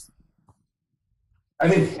month. I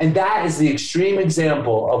mean, and that is the extreme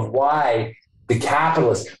example of why the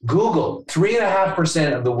capitalists, Google,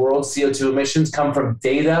 3.5% of the world's CO2 emissions come from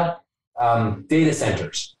data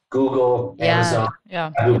centers. Google, Amazon,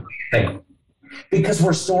 Google, because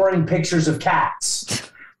we're storing pictures of cats.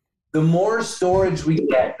 The more storage we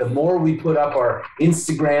get, the more we put up our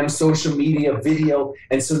Instagram, social media, video.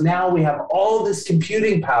 And so now we have all this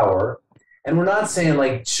computing power. And we're not saying,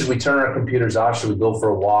 like, should we turn our computers off? Should we go for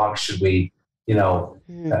a walk? Should we, should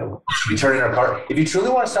we turn in our car? If you truly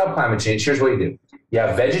want to stop climate change, here's what you do. You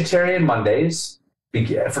have vegetarian Mondays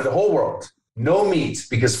for the whole world. No meat,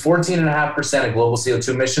 because 14.5% of global CO2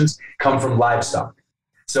 emissions come from livestock.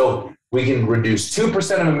 So we can reduce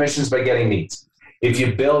 2% of emissions by getting meat. If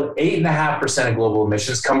you build 8.5% of global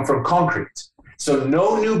emissions come from concrete. So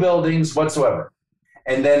no new buildings whatsoever.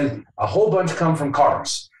 And then a whole bunch come from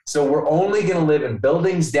cars. So we're only going to live in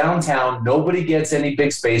buildings downtown. Nobody gets any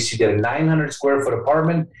big space. You get a 900 square foot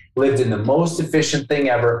apartment, lived in the most efficient thing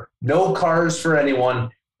ever. No cars for anyone.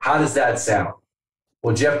 How does that sound?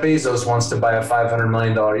 Well, Jeff Bezos wants to buy a $500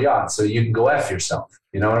 million yacht, so you can go F yourself.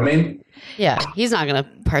 You know what I mean? Yeah, he's not going to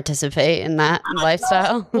participate in that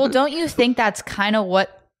lifestyle. Well, don't you think that's kind of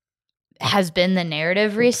what has been the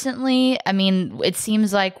narrative recently? I mean, it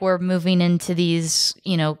seems like we're moving into these,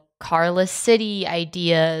 carless city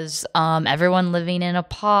ideas, everyone living in a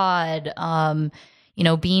pod,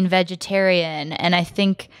 being vegetarian. And I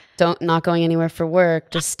think not going anywhere for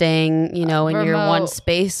work, just staying, in remote. your one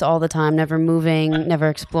space all the time, never moving, never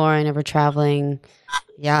exploring, never traveling.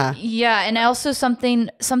 Yeah. Yeah. And also something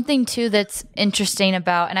too that's interesting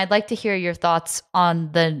about, and I'd like to hear your thoughts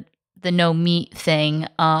on the no meat thing,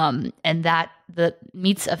 and that the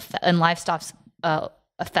meats and livestock's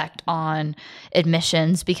effect on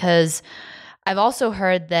emissions, because I've also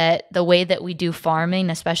heard that the way that we do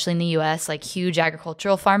farming, especially in the US, like huge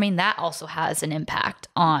agricultural farming, that also has an impact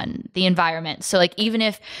on the environment. So like, even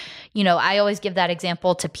if, I always give that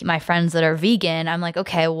example to my friends that are vegan. I'm like,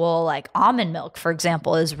 okay, well, like almond milk, for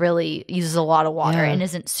example, uses a lot of water and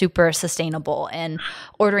isn't super sustainable. And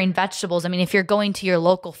ordering vegetables, I mean, if you're going to your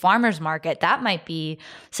local farmer's market, that might be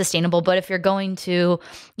sustainable. But if you're going to,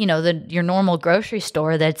 your normal grocery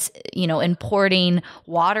store that's, importing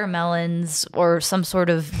watermelons or some sort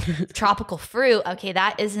of tropical fruit, okay,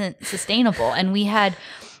 that isn't sustainable. And we had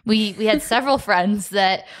several friends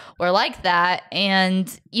that were like that,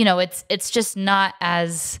 and it's just not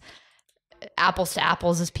as apples to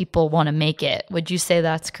apples as people want to make it. Would you say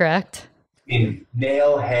that's correct?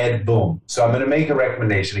 Nail, head, boom. So I'm going to make a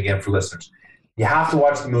recommendation again for listeners. You have to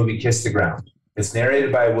watch the movie Kiss the Ground. It's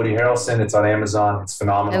narrated by Woody Harrelson. It's on Amazon. It's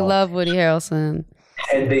phenomenal. I love Woody Harrelson.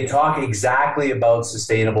 And they talk exactly about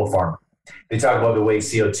sustainable farming. They talk about the way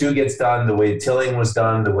CO2 gets done, the way tilling was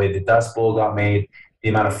done, the way the Dust Bowl got made, the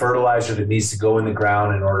amount of fertilizer that needs to go in the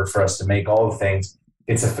ground in order for us to make all the things.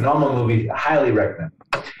 It's a phenomenal movie. I highly recommend.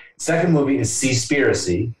 Second movie is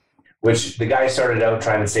Seaspiracy, which the guy started out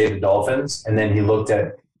trying to save the dolphins, and then he looked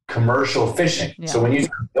at commercial fishing. Yeah. So when you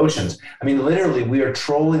talk the oceans, I mean, literally, we are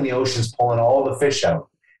trolling the oceans, pulling all the fish out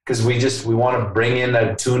because we want to bring in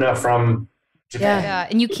a tuna from Japan. Yeah,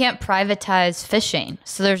 and you can't privatize fishing,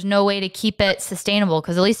 so there's no way to keep it sustainable.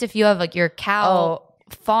 Because at least if you have like your cow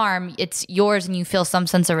farm, it's yours, and you feel some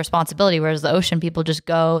sense of responsibility. Whereas the ocean, people just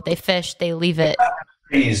go, they fish, they leave it.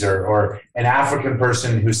 Or an African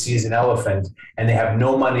person who sees an elephant and they have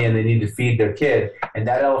no money and they need to feed their kid, and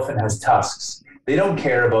that elephant has tusks. They don't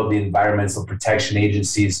care about the environmental protection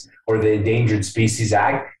agencies or the Endangered Species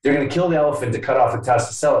Act. They're going to kill the elephant to cut off the tusk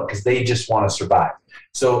to sell it because they just want to survive.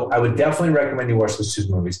 So I would definitely recommend you watch those two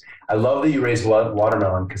movies. I love that you raise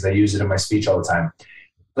watermelon because I use it in my speech all the time.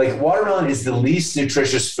 Like, watermelon is the least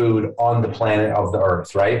nutritious food on the planet of the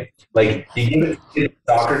earth, right? Like, you give it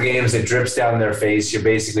soccer games, it drips down their face, you're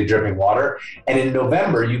basically dripping water. And in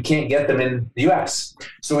November, you can't get them in the US.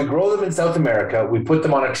 So we grow them in South America, we put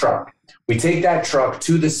them on a truck. We take that truck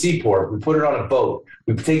to the seaport, we put it on a boat.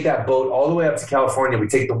 We take that boat all the way up to California, we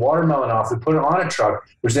take the watermelon off, we put it on a truck,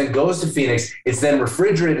 which then goes to Phoenix. It's then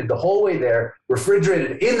refrigerated the whole way there,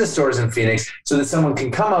 refrigerated in the stores in Phoenix so that someone can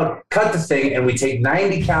come out, cut the thing, and we take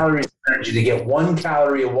 90 calories of energy to get 1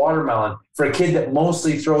 calorie of watermelon for a kid that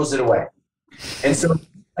mostly throws it away. And so,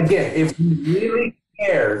 again, if we really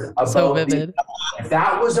cared about if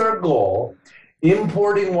that was our goal,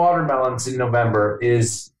 importing watermelons in November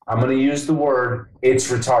is, I'm going to use the word,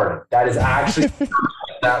 it's retarded. That is actually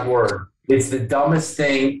that word. It's the dumbest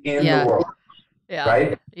thing in the world. Yeah.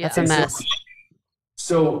 Right? Yeah. That's a mess.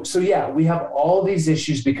 So yeah, we have all these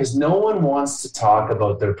issues because no one wants to talk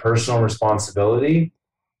about their personal responsibility.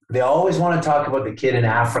 They always want to talk about the kid in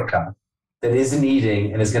Africa that isn't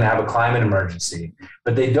eating and is going to have a climate emergency.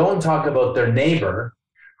 But they don't talk about their neighbor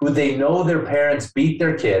who they know their parents beat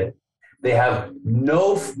their kid. They have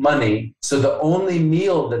no money, so the only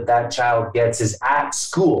meal that child gets is at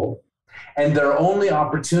school, and their only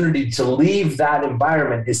opportunity to leave that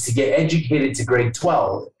environment is to get educated to grade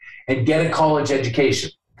 12 and get a college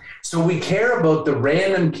education. So we care about the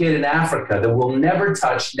random kid in Africa that we'll never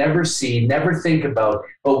touch, never see, never think about,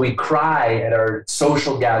 but we cry at our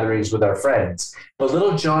social gatherings with our friends. But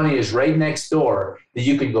little Johnny is right next door that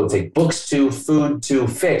you could go take books to, food to,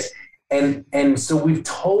 fix. And so we've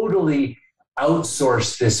totally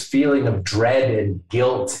outsource this feeling of dread and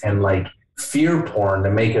guilt and like fear porn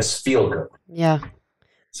to make us feel good. Yeah.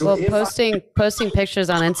 So well, posting pictures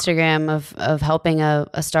on Instagram of helping a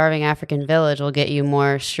starving African village will get you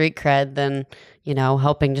more street cred than, you know,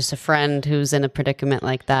 helping just a friend who's in a predicament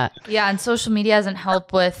like that. Yeah, and social media doesn't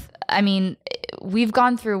help with, I mean, we've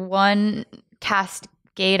gone through one cascade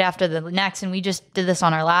after the next, and we just did this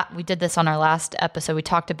on our last episode. We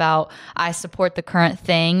talked about I support the current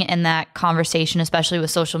thing, and that conversation, especially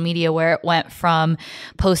with social media, where it went from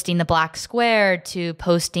posting the black square to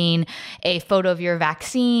posting a photo of your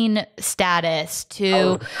vaccine status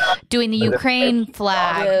to doing the Ukraine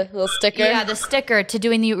flag, the little sticker, the sticker, to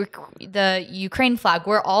doing the Ukraine flag.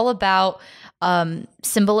 We're all about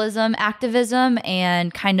symbolism, activism,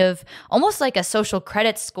 and kind of almost like a social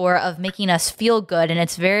credit score of making us feel good. And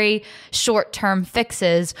it's very short-term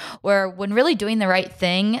fixes, where when really doing the right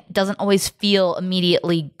thing doesn't always feel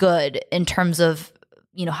immediately good in terms of,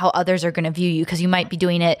 you know, how others are going to view you, because you might be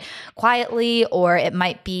doing it quietly, or it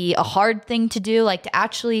might be a hard thing to do, like to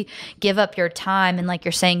actually give up your time and, like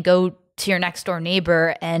you're saying, go to your next door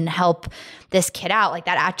neighbor and help this kid out. Like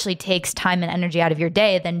that actually takes time and energy out of your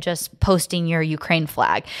day than just posting your Ukraine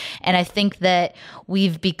flag. And I think that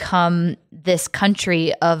we've become this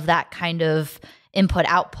country of that kind of input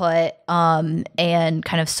output and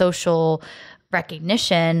kind of social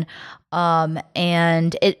recognition.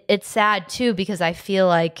 And it's sad too, because I feel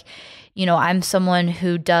like, you know, I'm someone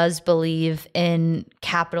who does believe in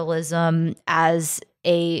capitalism as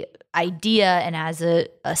a idea and as a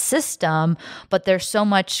system, but there's so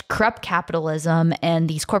much corrupt capitalism, and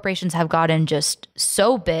these corporations have gotten just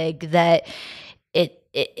so big that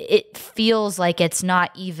it feels like it's not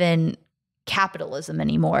even capitalism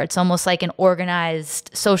anymore. It's almost like an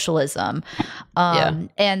organized socialism. And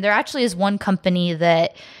there actually is one company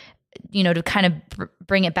that, you know, to kind of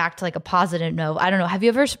bring it back to like a positive note, I don't know, have you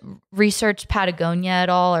ever researched Patagonia at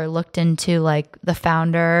all, or looked into like the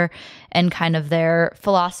founder and kind of their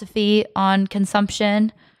philosophy on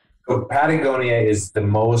consumption? So Patagonia is the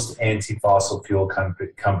most anti-fossil fuel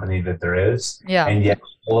company that there is. Yeah. And yet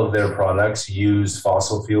all of their products use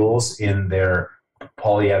fossil fuels in their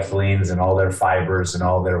polyethylenes and all their fibers and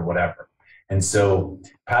all their whatever. And so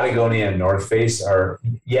Patagonia and North Face are,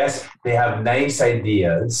 yes, they have nice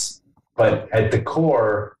ideas, but at the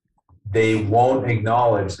core, they won't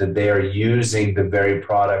acknowledge that they are using the very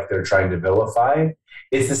product they're trying to vilify.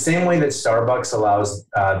 It's the same way that Starbucks allows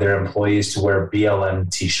their employees to wear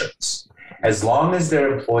BLM t-shirts. As long as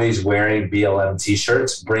their employees wearing BLM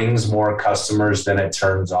t-shirts brings more customers than it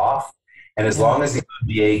turns off, and as long as the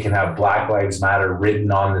NBA can have Black Lives Matter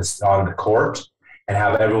written on the court, and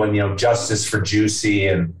have everyone, you know, justice for Juicy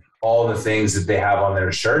and all the things that they have on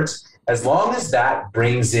their shirts, as long as that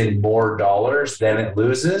brings in more dollars than it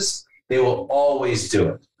loses, they will always do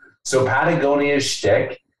it. So Patagonia's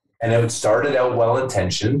shtick, and it started out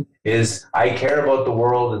well-intentioned, is I care about the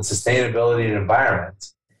world and sustainability and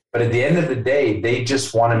environment. But at the end of the day, they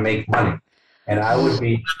just want to make money. And I would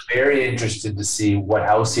be very interested to see what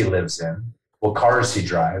house he lives in, what cars he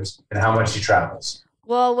drives, and how much he travels.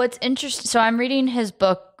 Well, what's interesting, so I'm reading his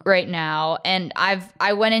book right now, and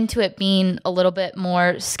I went into it being a little bit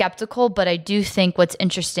more skeptical, but I do think what's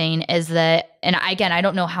interesting is that, and again, I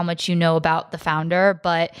don't know how much you know about the founder,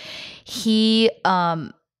 but he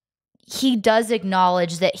does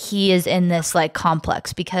acknowledge that he is in this like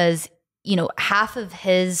complex, because, you know, half of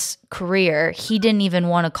his career, he didn't even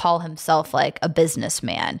want to call himself like a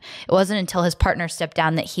businessman. It wasn't until his partner stepped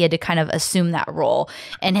down that he had to kind of assume that role.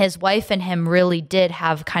 And his wife and him really did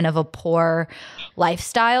have kind of a poor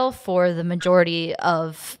lifestyle for the majority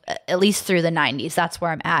of, at least through the 90s. That's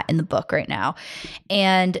where I'm at in the book right now.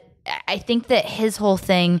 And I think that his whole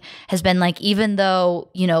thing has been like, even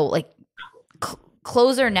though, you know, like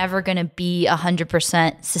clothes are never going to be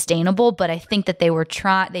 100% sustainable, but I think that they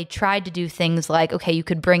tried to do things like, okay, you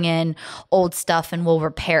could bring in old stuff and we'll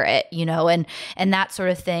repair it, you know, and that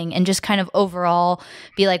sort of thing. And just kind of overall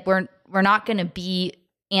be like, we're not going to be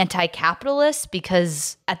anti-capitalist,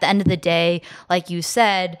 because at the end of the day, like you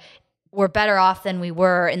said, we're better off than we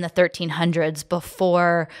were in the 1300s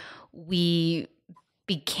before we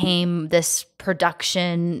became this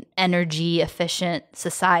production, energy efficient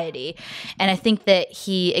society. And I think that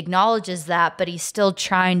he acknowledges that, but he's still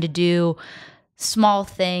trying to do small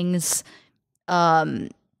things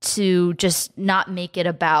to just not make it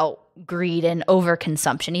about greed and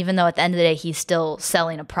overconsumption, even though at the end of the day, he's still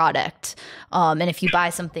selling a product. And if you buy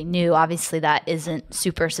something new, obviously that isn't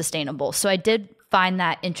super sustainable. So I did find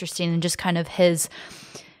that interesting, and just kind of his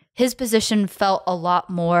position felt a lot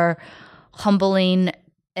more humbling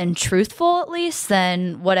and truthful, at least,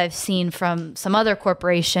 than what I've seen from some other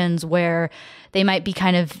corporations where they might be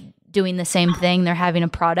kind of doing the same thing. They're having a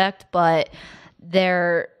product, but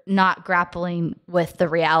they're not grappling with the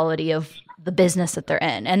reality of the business that they're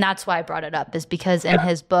in. And that's why I brought it up, is because in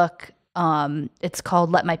his book, it's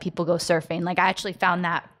called Let My People Go Surfing. Like, I actually found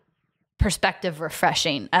that perspective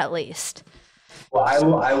refreshing, at least. Well,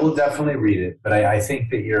 I will definitely read it, but I think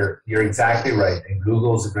that you're exactly right. And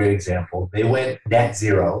Google's a great example. They went net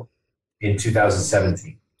zero in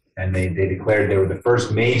 2017, and they declared they were the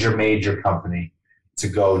first major company to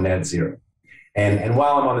go net zero. And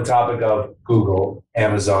while I'm on the topic of Google,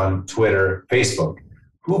 Amazon, Twitter, Facebook,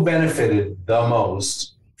 who benefited the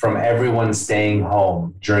most from everyone staying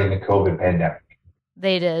home during the COVID pandemic?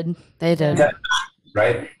 They did.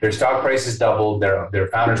 Right? Their stock prices doubled. Their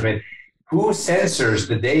founders made. Who censors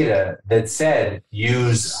the data that said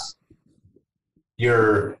use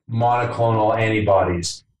your monoclonal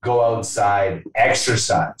antibodies, go outside,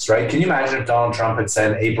 exercise, right? Can you imagine if Donald Trump had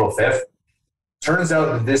said April 5th? Turns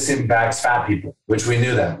out that this impacts fat people, which we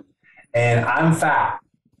knew that. And I'm fat,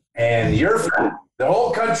 and you're fat. The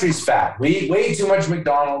whole country's fat. We eat way too much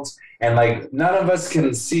McDonald's, and like none of us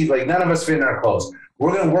can see, like none of us fit in our clothes.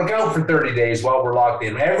 We're going to work out for 30 days while we're locked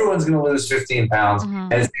in. Everyone's going to lose 15 pounds,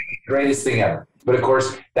 and it's the greatest thing ever. But of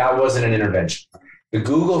course, that wasn't an intervention. The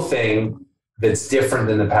Google thing that's different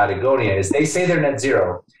than the Patagonia is they say they're net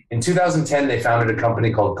zero. In 2010, they founded a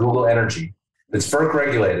company called Google Energy that's FERC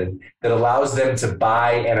regulated that allows them to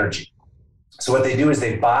buy energy. So what they do is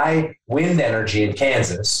they buy wind energy in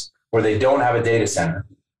Kansas, where they don't have a data center.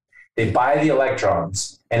 They buy the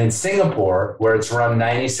electrons. And in Singapore, where it's run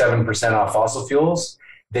 97% off fossil fuels,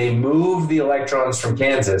 they move the electrons from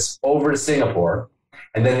Kansas over to Singapore.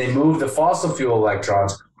 And then they move the fossil fuel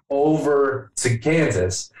electrons over to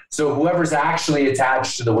Kansas. So whoever's actually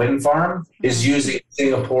attached to the wind farm is using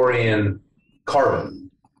Singaporean carbon.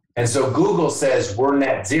 And so Google says we're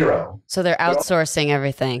net zero. So they're outsourcing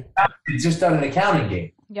everything. It's just done an accounting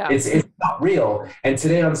game. Yeah. It's not real. And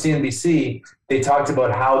today on CNBC, they talked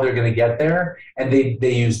about how they're going to get there. And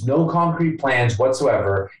they used no concrete plans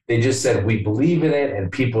whatsoever. They just said, we believe in it. And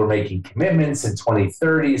people are making commitments in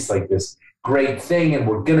 2030. It's like this great thing. And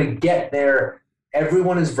we're going to get there.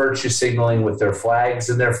 Everyone is virtue signaling with their flags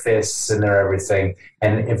and their fists and their everything.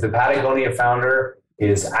 And if the Patagonia founder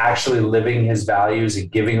is actually living his values and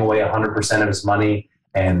giving away 100% of his money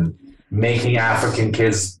and making African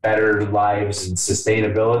kids better lives and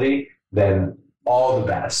sustainability, then all the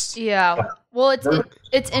best. Yeah. Well,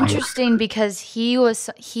 it's interesting because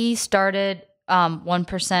he started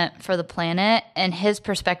 1% for the planet, and his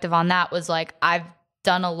perspective on that was like, I've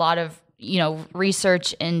done a lot of,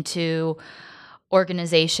 research into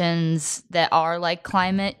organizations that are like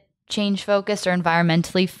climate change focused or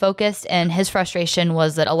environmentally focused, and his frustration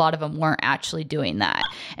was that a lot of them weren't actually doing that.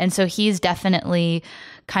 And so he's definitely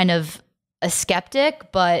kind of a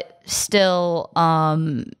skeptic, but still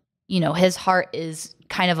his heart is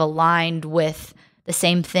kind of aligned with the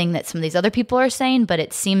same thing that some of these other people are saying, but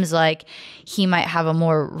it seems like he might have a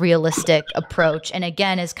more realistic approach. And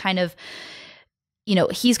again, is kind of,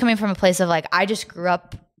 he's coming from a place of like, I just grew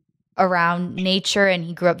up around nature, and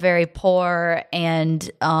he grew up very poor and,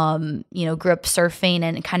 grew up surfing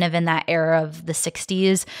and kind of in that era of the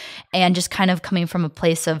 60s, and just kind of coming from a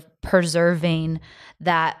place of preserving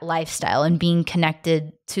that lifestyle and being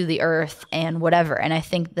connected to the earth and whatever. And I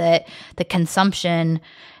think that the consumption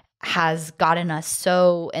has gotten us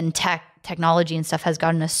so, and technology and stuff has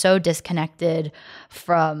gotten us so disconnected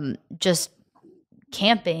from just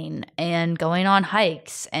camping and going on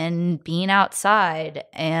hikes and being outside.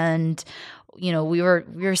 And we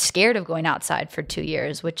were scared of going outside for 2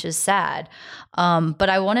 years, which is sad. But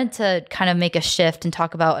I wanted to kind of make a shift and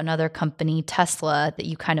talk about another company, Tesla, that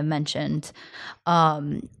you kind of mentioned.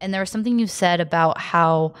 And there was something you said about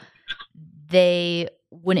how they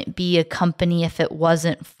wouldn't be a company if it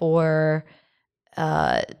wasn't for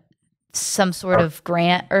some sort of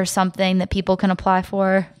grant or something that people can apply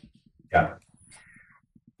for. Yeah.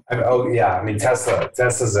 I mean,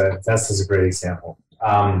 Tesla's a great example.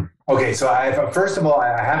 Okay, so first of all,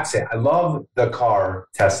 I have to say, I love the car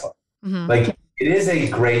Tesla. Mm-hmm. Like, it is a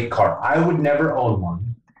great car. I would never own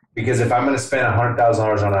one, because if I'm going to spend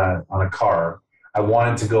 $100,000 on a car, I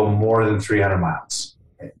want it to go more than 300 miles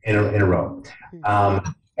in a row.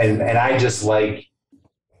 And I just like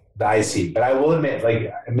the IC. But I will admit,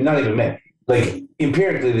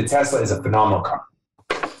 empirically, the Tesla is a phenomenal car.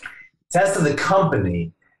 Tesla, the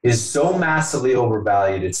company, is so massively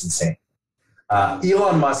overvalued, it's insane.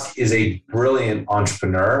 Elon Musk is a brilliant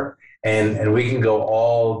entrepreneur, and we can go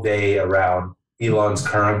all day around Elon's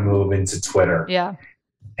current move into Twitter. Yeah.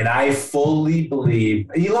 And I fully believe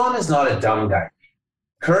Elon is not a dumb guy.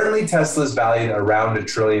 Currently, Tesla is valued around $1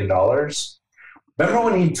 trillion. Remember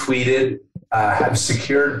when he tweeted, have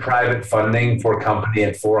secured private funding for company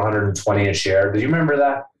at $420 a share? Do you remember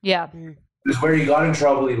that? Yeah. It was where he got in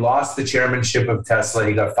trouble. He lost the chairmanship of Tesla.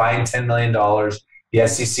 He got fined $10 million. The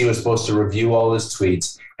SEC was supposed to review all his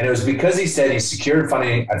tweets. And it was because he said he secured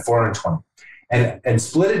funding at $420. And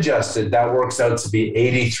split adjusted, that works out to be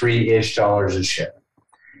 $83-ish a share.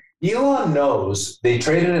 Elon knows they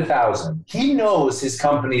traded 1,000. He knows his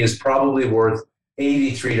company is probably worth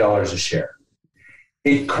 $83 a share.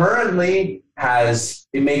 It currently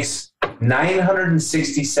makes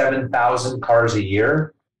 967,000 cars a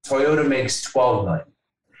year. Toyota makes 12 million.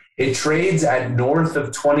 It trades at north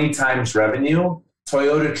of 20 times revenue.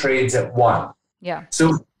 Toyota trades at 1. Yeah.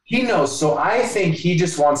 So he knows. So I think he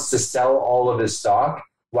just wants to sell all of his stock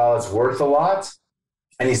while it's worth a lot,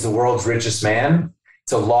 and he's the world's richest man,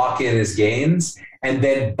 to lock in his gains and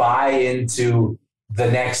then buy into the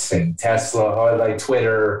next thing, Tesla or like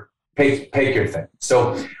Twitter, pick your thing.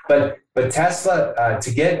 So, but Tesla,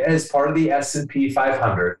 to get as part of the S&P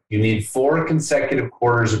 500, you need 4 consecutive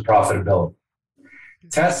quarters of profitability.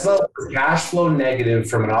 Tesla is cash flow negative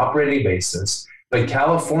from an operating basis, but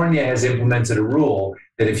California has implemented a rule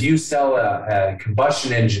that if you sell a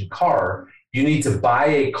combustion engine car, you need to buy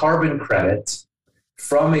a carbon credit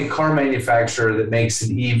from a car manufacturer that makes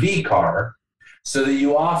an EV car so that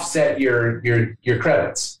you offset your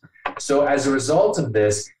credits. So as a result of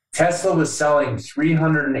this, Tesla was selling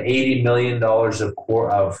 $380 million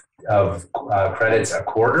of credits a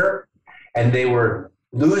quarter, and they were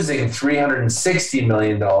losing $360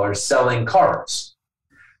 million selling cars.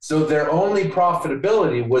 So their only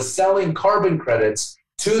profitability was selling carbon credits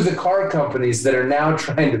to the car companies that are now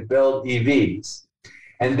trying to build EVs.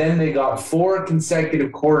 And then they got 4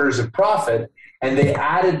 consecutive quarters of profit, and they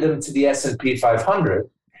added them to the S&P 500.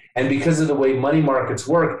 And because of the way money markets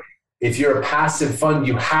work, if you're a passive fund,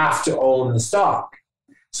 you have to own the stock.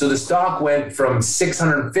 So the stock went from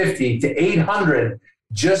 650 to 800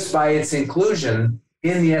 just by its inclusion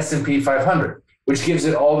in the S&P 500, which gives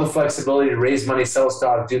it all the flexibility to raise money, sell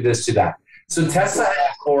stock, do this, do that. So Tesla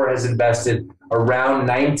at core has invested around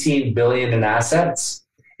 $19 billion in assets.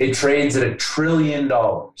 It trades at $1 trillion.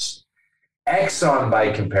 Exxon,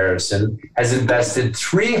 by comparison, has invested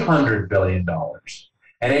 $300 billion,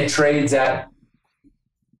 and it trades at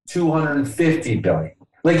 $250 billion.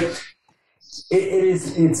 Like,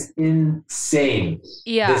 it's insane.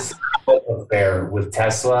 Yeah. This affair with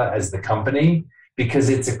Tesla as the company, because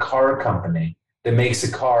it's a car company that makes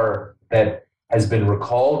a car that has been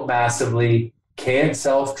recalled massively, can't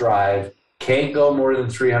self-drive, can't go more than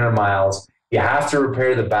 300 miles. You have to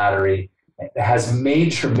repair the battery. It has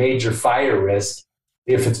major fire risk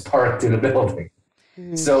if it's parked in a building.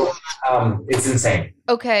 Mm-hmm. So it's insane.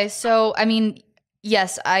 Okay. So, I mean,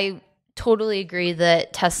 yes, I totally agree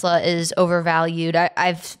that Tesla is overvalued.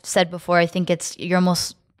 I've said before, I think you're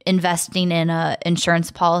almost investing in an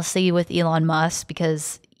insurance policy with Elon Musk,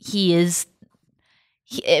 because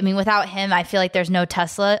without him, I feel like there's no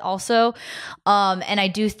Tesla also. And I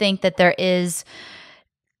do think that there is,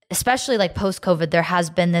 especially like post-COVID, there has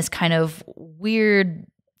been this kind of weird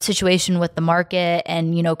situation with the market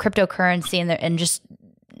and, cryptocurrency and just,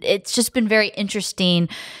 it's just been very interesting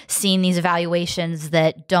seeing these evaluations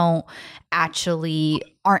that aren't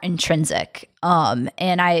intrinsic.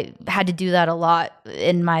 And I had to do that a lot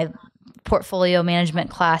in my portfolio management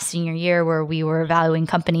class senior year, where we were valuing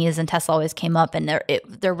companies and Tesla always came up, and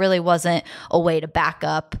there really wasn't a way to back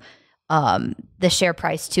up the share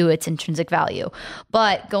price to its intrinsic value.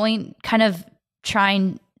 But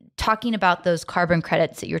talking about those carbon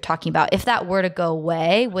credits that you're talking about, if that were to go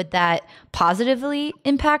away, would that positively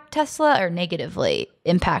impact Tesla or negatively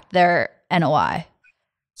impact their NOI?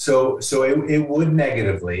 So it would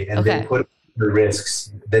negatively, and they put the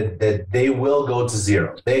risks that they will go to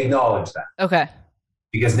zero. They acknowledge that. Okay.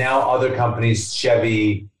 Because now other companies,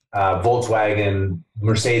 Chevy, Volkswagen,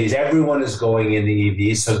 Mercedes, everyone is going into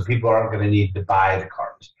EVs, so people aren't going to need to buy the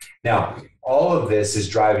cars. Now, all of this is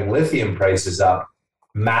driving lithium prices up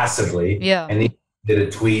massively. Yeah. And he did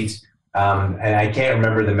a tweet, and I can't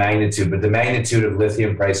remember the magnitude, but the magnitude of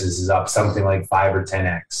lithium prices is up something like 5 or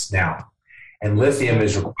 10x now. And lithium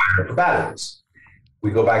is required for batteries.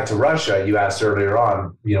 We go back to Russia. You asked earlier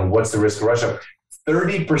on, what's the risk of Russia?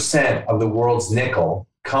 30% of the world's nickel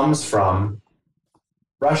comes from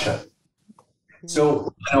Russia.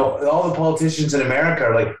 So, all the politicians in America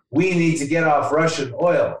are like, we need to get off Russian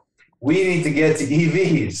oil. We need to get to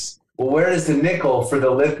EVs. Well, where does the nickel for the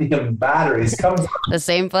lithium batteries come from? The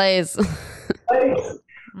same place.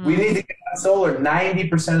 We need to get solar,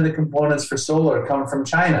 90% of the components for solar come from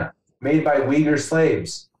China, made by Uyghur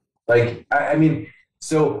slaves. Like, I mean,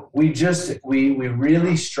 so we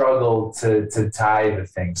really struggle to tie the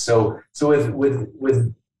thing. So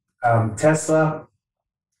with Tesla,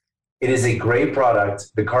 it is a great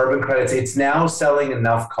product. The carbon credits, it's now selling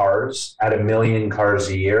enough cars at 1 million cars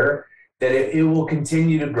a year that it will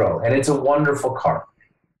continue to grow. And it's a wonderful car.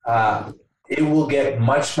 It will get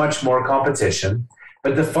much, much more competition.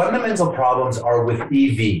 But the fundamental problems are with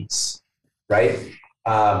EVs, right?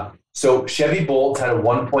 So Chevy Bolt had a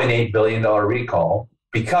 $1.8 billion recall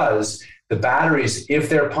because the batteries, if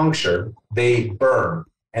they're punctured, they burn,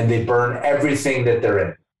 and they burn everything that they're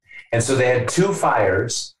in. And so they had 2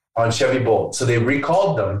 fires on Chevy Bolt. So they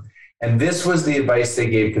recalled them. And this was the advice they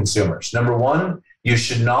gave consumers. Number 1, you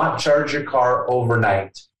should not charge your car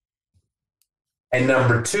overnight. And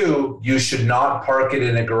number 2, you should not park it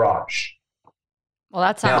in a garage. Well,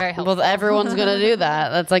 that's not very helpful. Well, everyone's going to do that.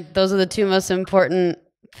 That's like, those are the 2 most important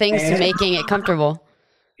things to making it comfortable.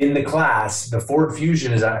 In the class, the Ford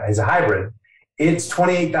Fusion is a hybrid. It's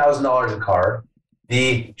 $28,000 a car.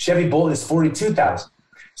 The Chevy Bolt is $42,000.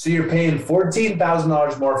 So you're paying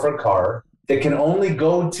 $14,000 more for a car that can only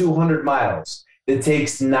go 200 miles. That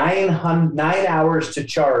takes 9 hours to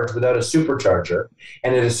charge without a supercharger.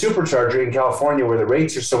 And at a supercharger in California, where the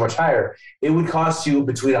rates are so much higher, it would cost you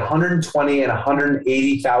between $120,000 and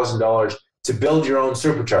 $180,000 to build your own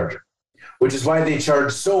supercharger, which is why they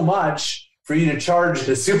charge so much for you to charge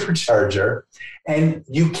the supercharger. And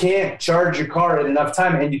you can't charge your car in enough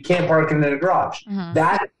time, and you can't park it in a garage. Mm-hmm.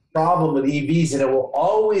 That problem with EVs, and it will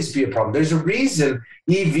always be a problem. There's a reason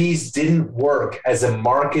EVs didn't work as a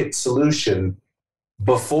market solution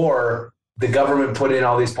before the government put in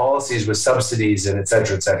all these policies with subsidies and et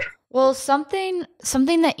cetera, et cetera. Well, something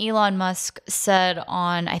that Elon Musk said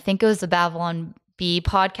on, I think it was the Babylon Bee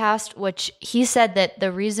podcast, which he said that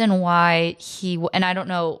the reason why and I don't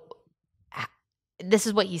know, this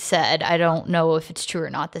is what he said. I don't know if it's true or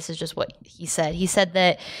not. This is just what he said. He said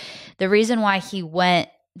that the reason why he went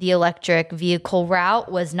the electric vehicle route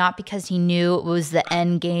was not because he knew it was the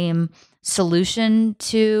end game solution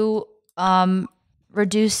to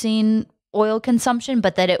reducing oil consumption,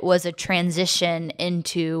 but that it was a transition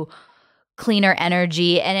into cleaner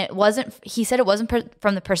energy. And it wasn't, he said it wasn't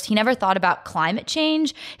from the person, he never thought about climate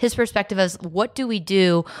change. His perspective is, what do we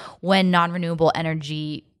do when non-renewable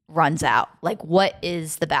energy runs out? Like, what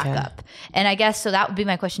is the backup? Yeah. And I guess, so that would be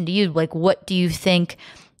my question to you. Like, what do you think,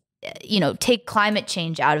 take climate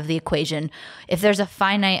change out of the equation. If there's a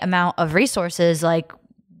finite amount of resources, like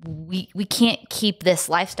we can't keep this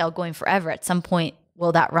lifestyle going forever. At some point,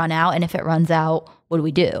 will that run out? And if it runs out, what do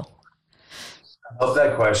we do? I love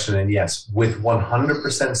that question. And yes, with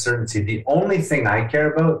 100% certainty, the only thing I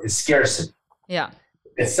care about is scarcity. Yeah.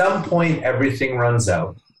 At some point, everything runs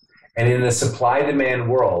out. And in a supply-demand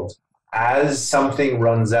world, as something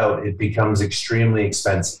runs out, it becomes extremely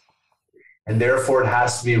expensive. And therefore, it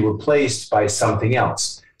has to be replaced by something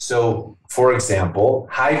else. So, for example,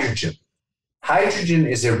 hydrogen. Hydrogen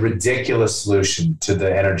is a ridiculous solution to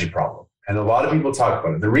the energy problem. And a lot of people talk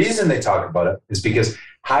about it. The reason they talk about it is because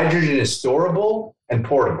hydrogen is storable and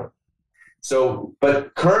portable. So,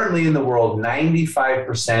 but currently in the world,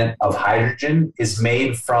 95% of hydrogen is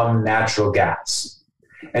made from natural gas.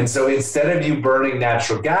 And so instead of you burning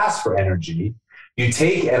natural gas for energy, you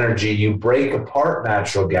take energy, you break apart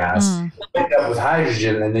natural gas, end up with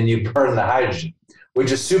hydrogen, and then you burn the hydrogen,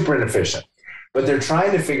 which is super inefficient. But they're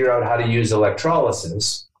trying to figure out how to use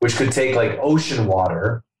electrolysis, which could take like ocean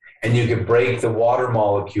water, and you could break the water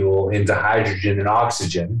molecule into hydrogen and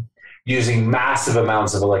oxygen using massive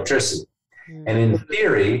amounts of electricity. And in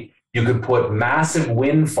theory, you could put massive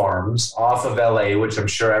wind farms off of LA, which I'm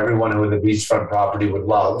sure everyone with a beachfront property would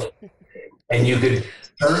love. And you could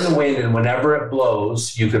turn the wind, and whenever it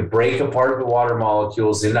blows, you could break apart the water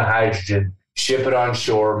molecules into hydrogen, ship it on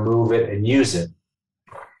shore, move it, and use it.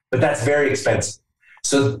 But that's very expensive.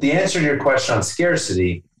 So the answer to your question on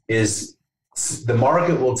scarcity is the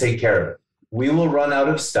market will take care of it. We will run out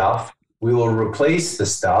of stuff. We will replace the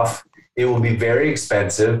stuff. It will be very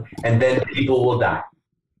expensive, and then people will die.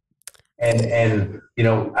 And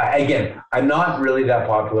again, I'm not really that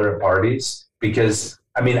popular at parties because,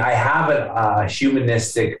 I mean, I have a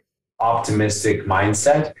humanistic, optimistic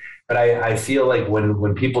mindset, but I feel like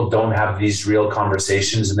when people don't have these real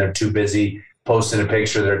conversations and they're too busy posting a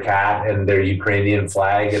picture of their cat and their Ukrainian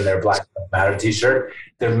flag and their Black Lives Matter t-shirt,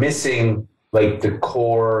 they're missing like the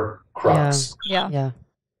core crux. Yeah.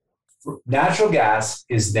 Natural gas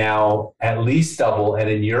is now at least double, and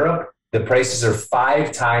in Europe, the prices are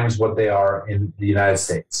 5 times what they are in the United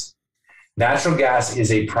States. Natural gas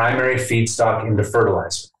is a primary feedstock into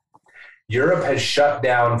fertilizer. Europe has shut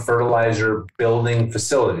down fertilizer building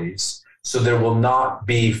facilities, so there will not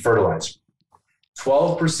be fertilizer.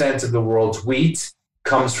 12% of the world's wheat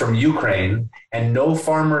comes from Ukraine, and no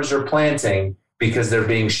farmers are planting because they're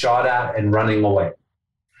being shot at and running away.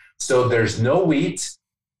 So there's no wheat.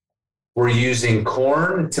 We're using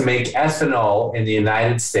corn to make ethanol in the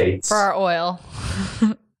United States. For our oil.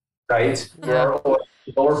 Right? For our oil.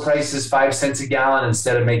 Lower prices, 5 cents a gallon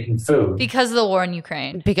instead of making food. Because of the war in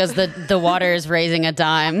Ukraine. Because the water is raising a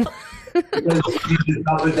dime. It's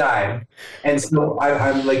up a dime. And so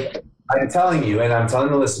I'm telling you, and I'm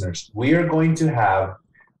telling the listeners, we are going to have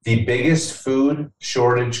the biggest food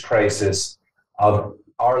shortage crisis of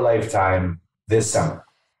our lifetime this summer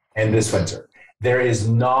and this winter. There is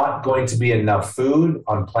not going to be enough food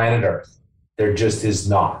on planet Earth. There just is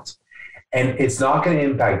not. And it's not going to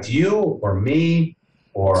impact you or me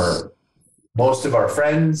or most of our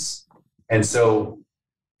friends. And so,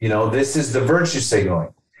 this is the virtue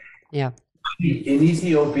signaling. Yeah. In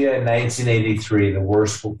Ethiopia in 1983, the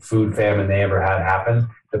worst food famine they ever had happened,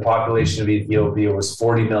 the population of Ethiopia was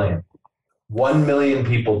 40 million. 1 million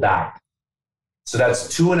people died. So that's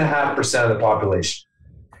 2.5% of the population.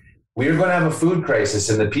 We are going to have a food crisis,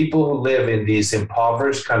 and the people who live in these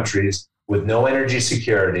impoverished countries with no energy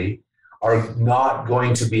security are not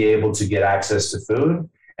going to be able to get access to food.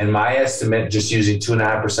 And my estimate, just using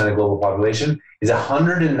 2.5% of global population, is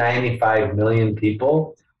 195 million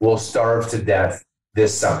people will starve to death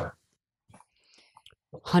this summer.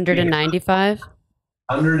 195?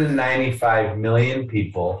 195 million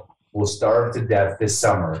people will starve to death this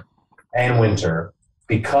summer and winter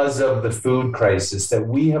because of the food crisis that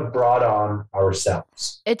we have brought on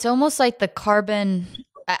ourselves. It's almost like the carbon,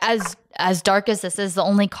 as dark as this is, the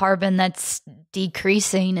only carbon that's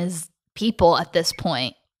decreasing is people at this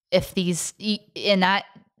point. And that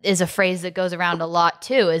is a phrase that goes around a lot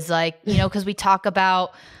too, is like, because we talk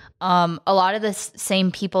about a lot of the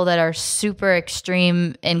same people that are super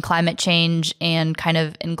extreme in climate change and kind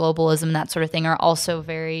of in globalism, that sort of thing, are also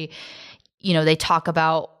very, they talk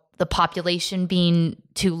about the population being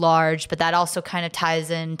too large, but that also kind of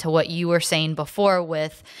ties into what you were saying before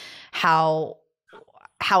with how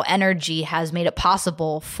energy has made it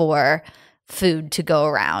possible for food to go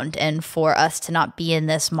around and for us to not be in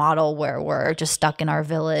this model where we're just stuck in our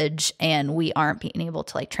village and we aren't being able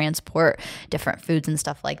to transport different foods and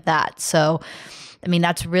stuff like that. So,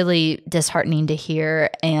 that's really disheartening to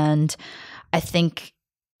hear. And I think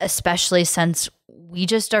especially since we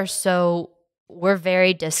just we're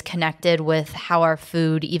very disconnected with how our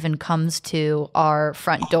food even comes to our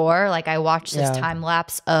front door. I watched this time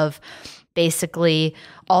lapse of basically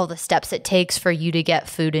all the steps it takes for you to get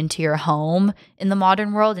food into your home in the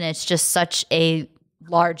modern world. And it's just such a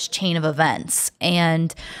large chain of events.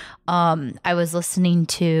 And I was listening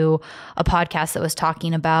to a podcast that was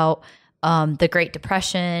talking about the Great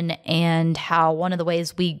Depression and how one of the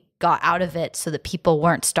ways we got out of it so that people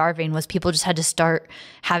weren't starving was people just had to start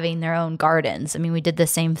having their own gardens. We did the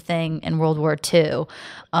same thing in World War II.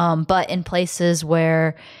 But in places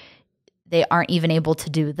where they aren't even able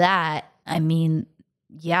to do that,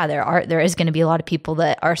 there is going to be a lot of people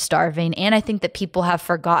that are starving. And I think that people have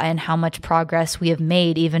forgotten how much progress we have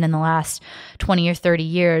made even in the last 20 or 30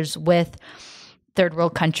 years with third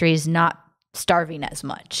world countries not starving as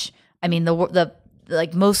much. Most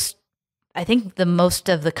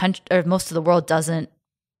of the country or most of the world doesn't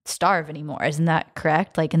starve anymore. Isn't that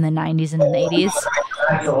correct? In the 90s and the 80s?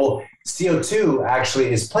 The whole CO2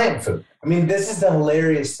 actually is plant food. This is the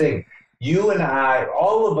hilarious thing. You and I,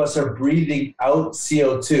 all of us are breathing out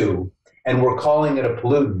CO2 and we're calling it a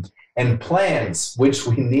pollutant. And plants, which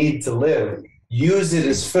we need to live, use it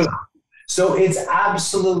as food. So it's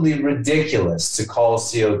absolutely ridiculous to call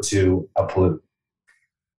CO2 a pollutant.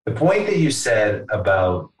 The point that you said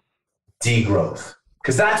about degrowth,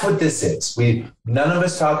 because that's what this is. None of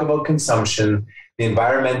us talk about consumption. The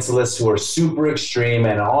environmentalists who are super extreme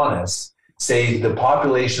and honest say the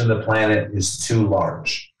population of the planet is too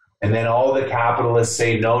large. And then all the capitalists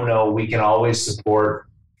say, no, we can always support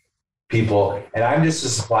people. And I'm just a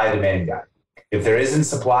supply demand guy. If there isn't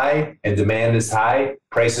supply and demand is high,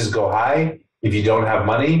 prices go high. If you don't have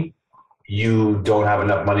money, you don't have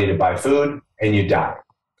enough money to buy food and you die.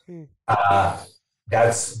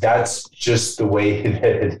 That's just the way that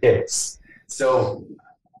it is. So,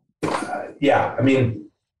 we have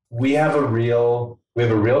a real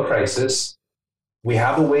crisis. We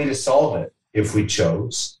have a way to solve it if we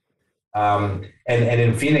chose. And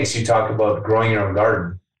in Phoenix, you talk about growing your own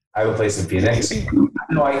garden. I have a place in Phoenix.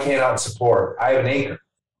 No, I cannot support. I have an acre,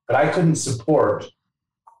 but I couldn't support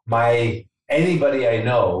anybody I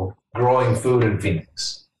know growing food in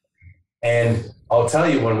Phoenix. And I'll tell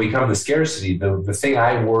you, when we come to scarcity, the thing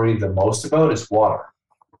I worry the most about is water.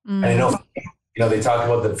 And I know, they talk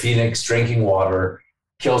about the Phoenix drinking water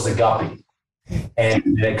kills a guppy.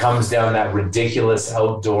 And it comes down that ridiculous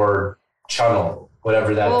outdoor channel,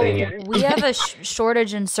 whatever that thing is. We have a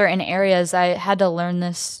shortage in certain areas. I had to learn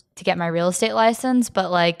this to get my real estate license, but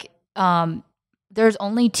there's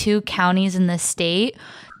only 2 counties in the state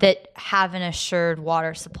that have an assured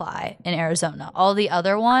water supply in Arizona. All the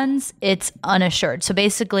other ones, it's unassured. So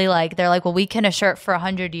basically, they're like, well, we can assure it for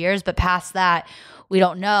 100 years, but past that, we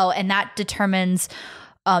don't know. And that determines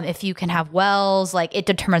if you can have wells, it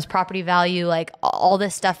determines property value, all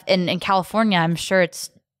this stuff. In California, I'm sure it's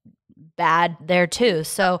bad there too.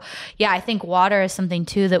 So yeah, I think water is something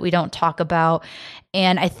too that we don't talk about.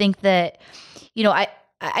 And I think that,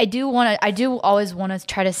 I do always want to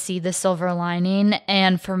try to see the silver lining.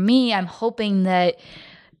 And for me, I'm hoping that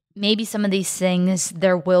maybe some of these things,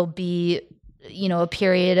 there will be, a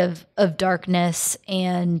period of darkness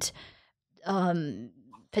and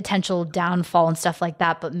potential downfall and stuff like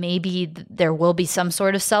that. But maybe there will be some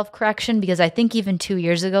sort of self-correction, because I think even 2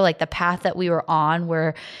 years ago, the path that we were on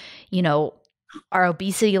where, our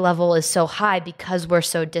obesity level is so high because we're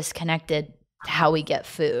so disconnected how we get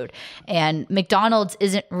food. And McDonald's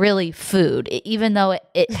isn't really food. Even though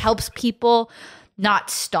it helps people not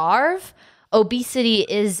starve, obesity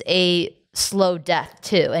is a slow death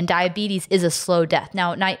too. And diabetes is a slow death.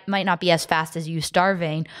 Now, it might not be as fast as you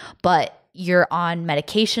starving, but you're on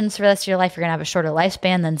medications for the rest of your life. You're going to have a shorter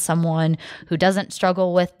lifespan than someone who doesn't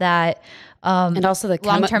struggle with that. And also the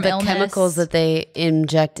long-term illness. Chemicals that they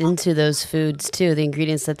inject into those foods too, the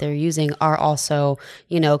ingredients that they're using are also,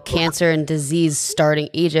 cancer and disease starting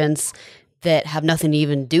agents that have nothing to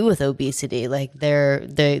even do with obesity.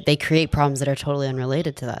 They create problems that are totally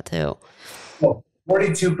unrelated to that too. Well,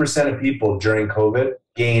 42% of people during COVID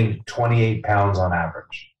gained 28 pounds on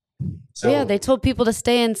average. So, yeah, they told people to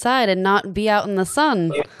stay inside and not be out in the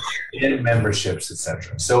sun. In memberships,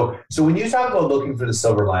 etc. So when you talk about looking for the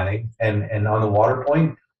silver lining and on the water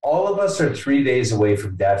point, all of us are 3 days away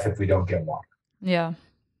from death if we don't get water. Yeah.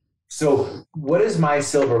 So what is my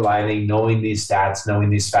silver lining, knowing these stats,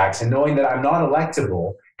 knowing these facts, and knowing that I'm not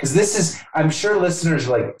electable? Because I'm sure listeners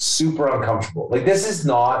are super uncomfortable. This is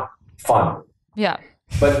not fun. Yeah.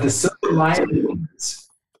 But the silver lining is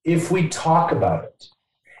if we talk about it,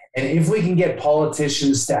 and if we can get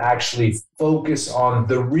politicians to actually focus on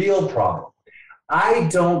the real problem. I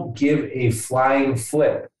don't give a flying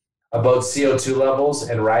flip about CO2 levels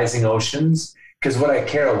and rising oceans, because what I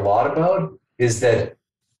care a lot about is that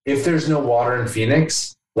if there's no water in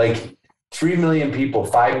Phoenix, 3 million people,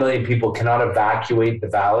 5 million people cannot evacuate the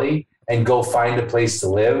valley and go find a place to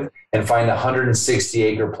live and find a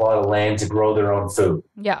 160-acre plot of land to grow their own food.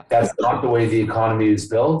 Yeah. That's not the way the economy is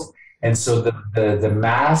built. And so the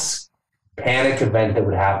mass panic event that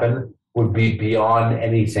would happen would be beyond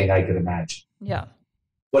anything I could imagine. Yeah.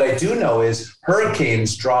 What I do know is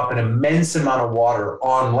hurricanes drop an immense amount of water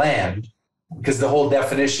on land, because the whole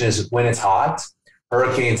definition is when it's hot,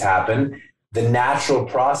 hurricanes happen. The natural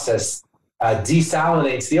process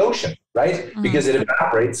desalinates the ocean, right? Mm-hmm. Because it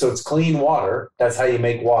evaporates, so it's clean water. That's how you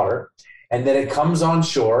make water. And then it comes on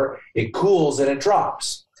shore, it cools, and it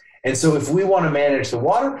drops. And so if we want to manage the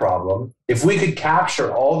water problem, if we could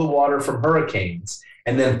capture all the water from hurricanes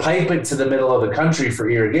and then pipe it to the middle of the country for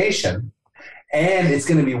irrigation, and it's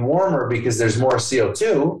going to be warmer because there's more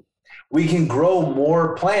CO2, we can grow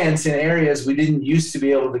more plants in areas we didn't used to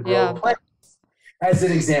be able to grow plants, as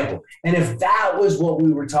an example. And if that was what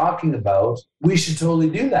we were talking about, we should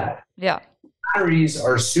totally do that. Yeah. Batteries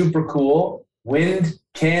are super cool. Wind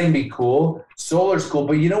can be cool. Solar's cool.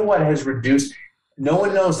 But you know what has reduced? No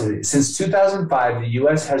one knows it. Since 2005, the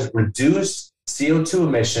U.S. has reduced CO2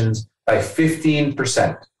 emissions by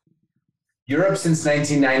 15%. Europe, since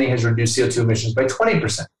 1990, has reduced CO2 emissions by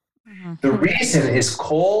 20%. Mm-hmm. The reason is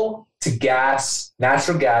coal to gas,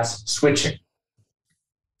 natural gas switching.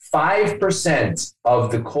 5%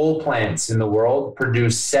 of the coal plants in the world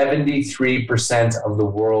produce 73% of the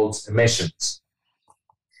world's emissions.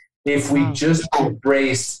 If we just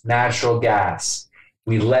embrace natural gas,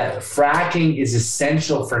 fracking is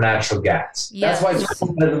essential for natural gas. Yes. That's why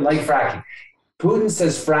Putin doesn't like fracking. Putin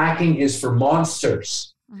says fracking is for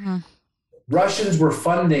monsters. Mm-hmm. Russians were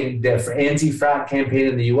funding the anti-frack campaign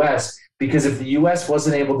in the U.S. because if the U.S.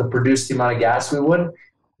 wasn't able to produce the amount of gas we would,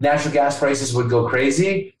 natural gas prices would go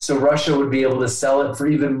crazy. So Russia would be able to sell it for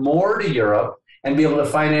even more to Europe and be able to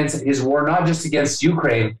finance his war, not just against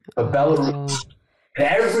Ukraine, but Belarus and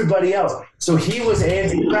everybody else. So he was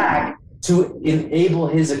anti-frack. to enable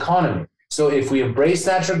his economy. So if we embrace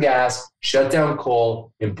natural gas, shut down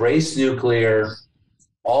coal, embrace nuclear,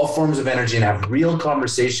 all forms of energy, and have real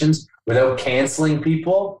conversations without canceling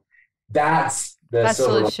people, that's the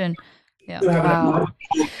solution. Yeah. Wow.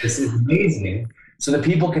 This is amazing. So that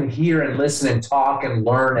people can hear and listen and talk and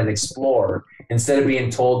learn and explore instead of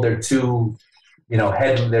being told they're too,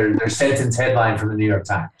 their sentence headline from the New York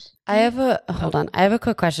Times. I have a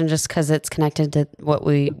quick question just because it's connected to what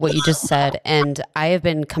you just said. And I have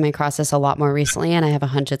been coming across this a lot more recently, and I have a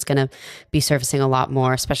hunch it's going to be surfacing a lot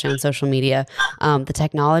more, especially on social media. The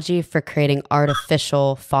technology for creating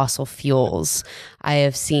artificial fossil fuels. I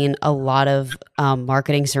have seen a lot of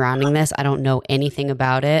marketing surrounding this. I don't know anything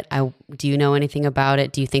about it. Do you know anything about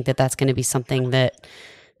it? Do you think that that's going to be something that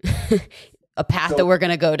a path that we're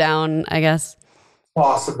going to go down, I guess?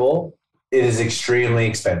 Possible. It is extremely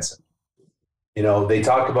expensive. They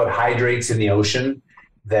talk about hydrates in the ocean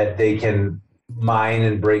that they can mine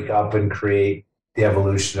and break up and create the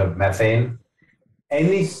evolution of methane.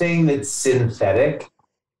 Anything that's synthetic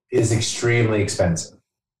is extremely expensive.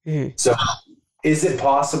 Mm-hmm. So is it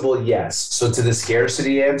possible? Yes. So to the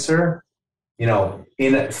scarcity answer,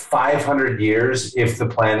 in 500 years, if the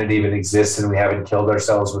planet even exists and we haven't killed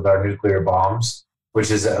ourselves with our nuclear bombs, which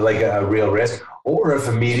is like a real risk, or if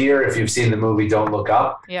a meteor, if you've seen the movie Don't Look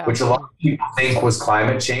Up, which a lot of people think was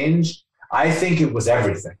climate change, I think it was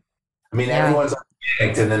everything. I mean, everyone's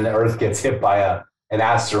panicked and then the Earth gets hit by an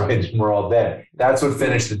asteroid and we're all dead. That's what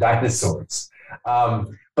finished the dinosaurs.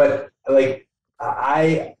 But like,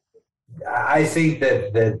 I think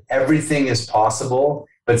that everything is possible,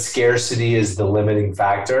 but scarcity is the limiting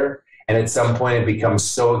factor. And at some point it becomes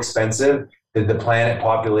so expensive that the planet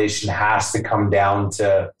population has to come down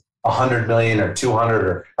to 100 million or 200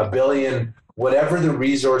 or a billion, whatever the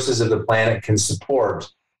resources of the planet can support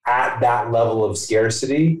at that level of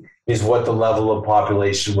scarcity is what the level of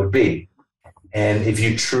population would be. And if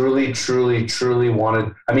you truly, truly, truly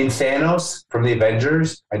wanted, Thanos from the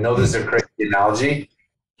Avengers, I know this is a crazy analogy,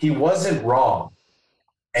 he wasn't wrong.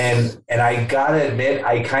 And I gotta admit,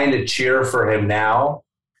 I kind of cheer for him now.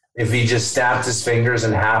 If he just snapped his fingers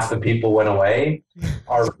and half the people went away,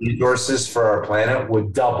 our resources for our planet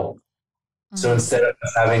would double. Mm-hmm. So instead of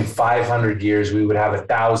having 500 years, we would have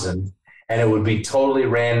 1,000, and it would be totally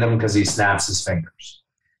random because he snaps his fingers.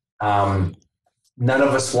 None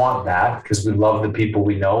of us want that because we love the people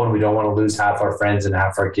we know, and we don't want to lose half our friends and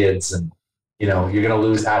half our kids. And, you're going to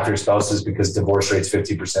lose half your spouses because divorce rate's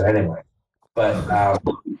 50% anyway. But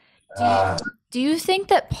do you think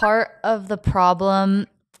that part of the problem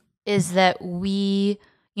is that we,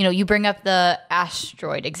 you bring up the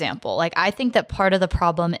asteroid example. Like, I think that part of the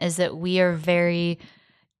problem is that we are very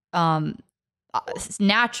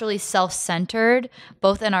naturally self-centered,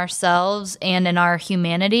 both in ourselves and in our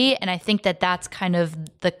humanity. And I think that that's kind of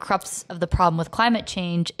the crux of the problem with climate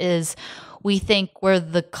change is we think we're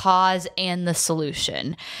the cause and the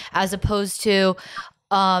solution, as opposed to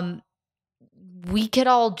we could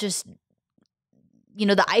all just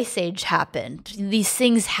the ice age happened. These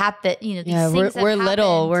things happen. We're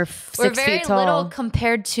little. We're 6 very feet tall. Little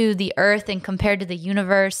compared to the earth and compared to the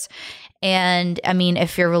universe. And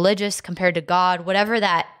if you're religious, compared to God,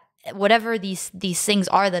 whatever these things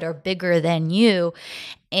are that are bigger than you,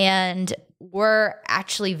 and we're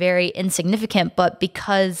actually very insignificant. But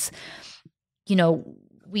because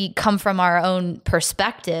we come from our own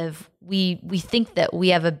perspective, we think that we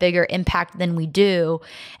have a bigger impact than we do,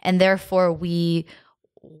 and therefore we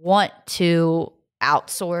want to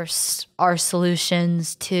outsource our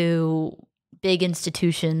solutions to big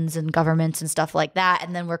institutions and governments and stuff like that,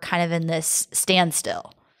 and then we're kind of in this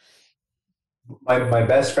standstill. My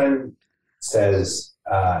best friend says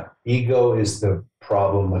ego is the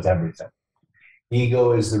problem with everything.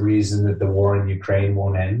 Ego is the reason that the war in Ukraine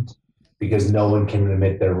won't end, because no one can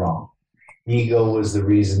admit they're wrong. Ego was the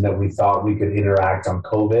reason that we thought we could interact on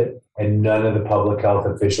COVID and none of the public health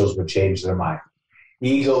officials would change their mind.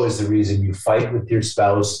 Ego is the reason you fight with your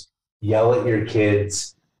spouse, yell at your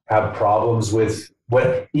kids, have problems with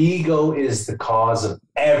what ego is the cause of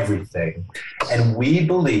everything. And we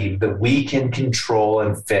believe that we can control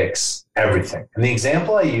and fix everything. And the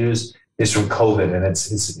example I use is from COVID, and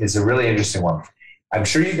it's a really interesting one. I'm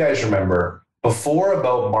sure you guys remember before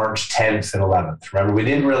about March 10th and 11th. Remember, we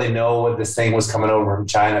didn't really know what this thing was coming over from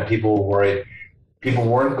China. People were worried. People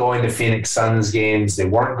weren't going to Phoenix Suns games. They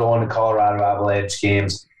weren't going to Colorado Avalanche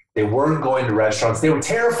games. They weren't going to restaurants. They were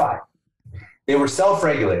terrified. They were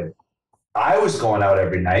self-regulated. I was going out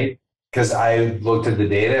every night because I looked at the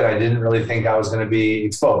data and I didn't really think I was going to be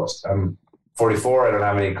exposed. I'm 44. I don't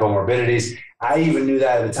have any comorbidities. I even knew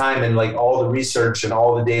that at the time, and like all the research and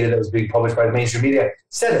all the data that was being published by the mainstream media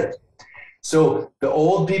said it. So the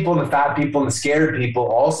old people and the fat people and the scared people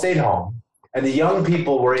all stayed home, and the young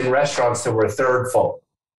people were in restaurants that were a third full.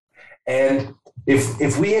 And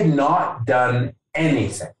if we had not done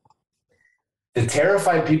anything, the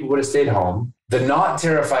terrified people would have stayed home. The not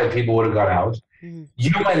terrified people would have gone out.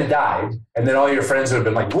 You might have died, and then all your friends would have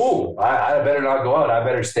been like, whoa, I better not go out. I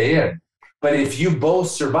better stay in. But if you both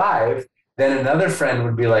survive, then another friend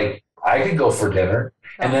would be like, I could go for dinner.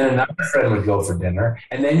 And then another friend would go for dinner.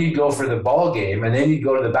 And then you'd go for the ball game. And then you'd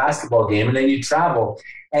go to the basketball game. And then you'd travel.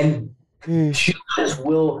 And humans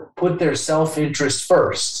will put their self-interest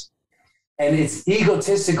first. And it's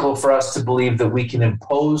egotistical for us to believe that we can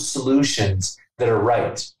impose solutions that are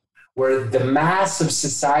right, where the mass of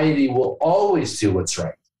society will always do what's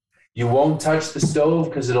right. You won't touch the stove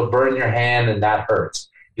because it'll burn your hand and that hurts.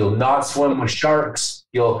 You'll not swim with sharks.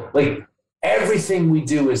 Everything we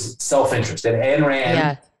do is self-interest. And Ayn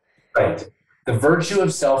Rand, right. The virtue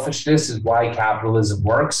of selfishness is why capitalism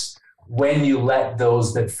works. When you let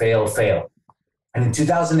those that fail, fail. And in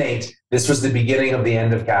 2008, this was the beginning of the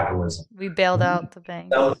end of capitalism. We bailed out the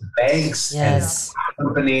banks. Banks and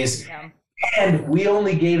companies. Yeah. And we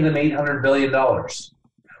only gave them $800 billion.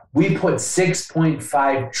 We put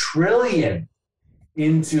 $6.5 trillion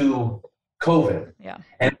into COVID. Yeah.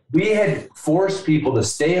 And we had forced people to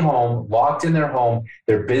stay home, locked in their home.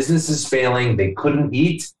 Their business is failing. They couldn't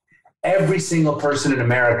eat. Every single person in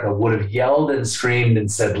America would have yelled and screamed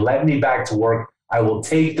and said, let me back to work. I will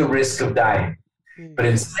take the risk of dying. But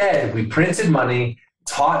instead, we printed money,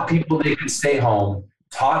 taught people they could stay home,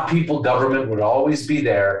 taught people government would always be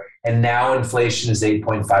there, and now inflation is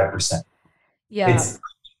 8.5%. Yeah.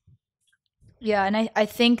 Yeah, and I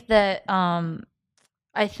think that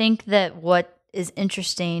what is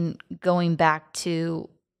interesting going back to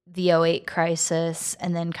the '08 crisis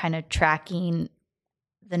and then kind of tracking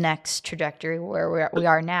the next trajectory where we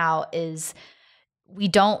are now is we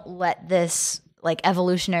don't let this like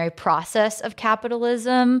evolutionary process of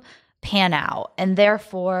capitalism pan out. And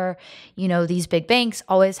therefore, these big banks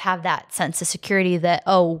always have that sense of security that,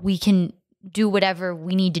 we can do whatever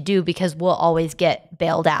we need to do because we'll always get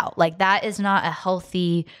bailed out. Like that is not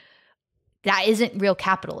that isn't real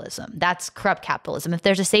capitalism. That's corrupt capitalism. If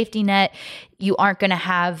there's a safety net, you aren't going to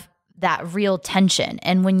have that real tension.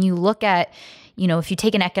 And when you look at, if you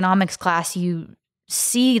take an economics class, you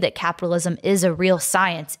see that capitalism is a real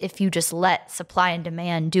science if you just let supply and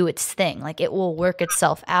demand do its thing. Like it will work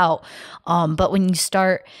itself out. But when you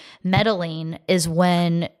start meddling is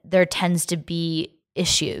when there tends to be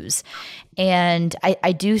issues. And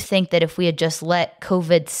I do think that if we had just let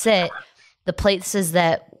COVID sit, the places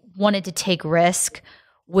that wanted to take risk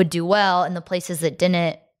would do well and the places that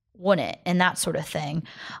didn't wouldn't, and that sort of thing.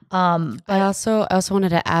 I also wanted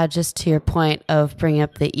to add just to your point of bringing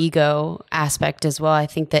up the ego aspect as well. I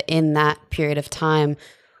think that in that period of time,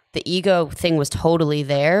 the ego thing was totally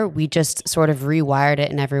there. We just sort of rewired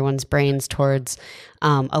it in everyone's brains towards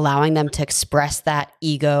allowing them to express that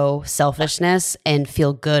ego selfishness and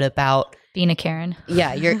feel good about being a Karen.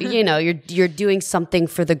 Yeah, you're doing something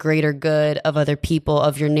for the greater good of other people,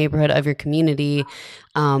 of your neighborhood, of your community,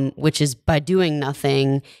 which is by doing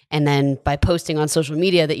nothing, and then by posting on social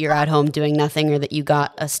media that you're at home doing nothing, or that you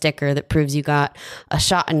got a sticker that proves you got a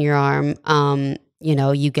shot in your arm.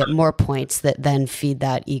 You get more points that then feed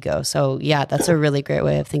that ego. So yeah, that's a really great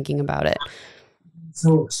way of thinking about it.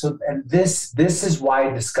 So and this is why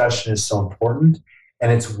discussion is so important.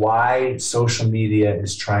 And it's why social media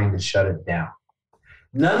is trying to shut it down.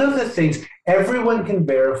 None of the things, everyone can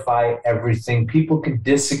verify everything. People can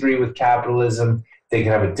disagree with capitalism. They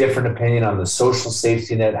can have a different opinion on the social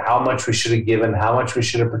safety net, how much we should have given, how much we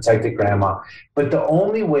should have protected grandma. But the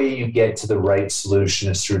only way you get to the right solution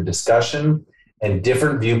is through discussion and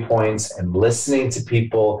different viewpoints and listening to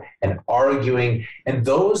people and arguing. And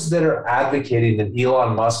those that are advocating that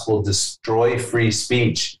Elon Musk will destroy free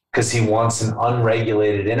speech because he wants an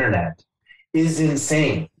unregulated internet is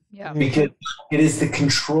insane. Yeah. Because it is the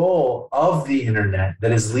control of the internet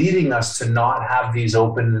that is leading us to not have these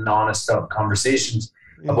open and honest conversations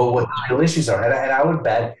about what the real issues are. And I would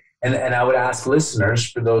bet, and I would ask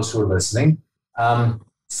listeners, for those who are listening,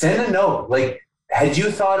 send a note. Like, had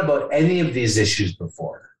you thought about any of these issues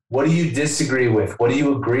before? What do you disagree with? What do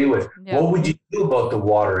you agree with? Yeah. What would you do about the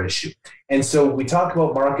water issue? And so we talk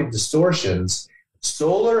about market distortions.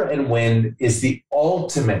 Solar and wind is the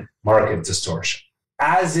ultimate market distortion,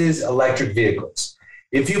 as is electric vehicles.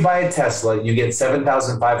 If you buy a Tesla, you get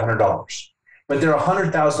 $7,500, but they're a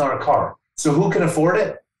 $100,000 car. So who can afford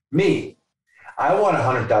it? Me. I want a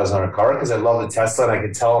 $100,000 car because I love the Tesla and I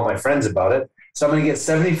can tell all my friends about it. So I'm going to get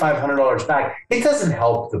 $7,500 back. It doesn't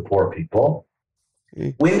help the poor people.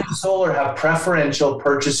 Wind and solar have preferential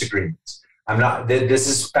purchase agreements. This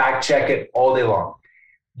is fact check it all day long.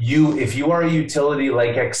 If you are a utility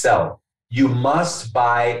like Xcel, you must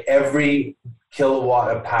buy every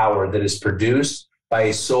kilowatt of power that is produced by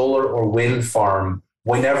a solar or wind farm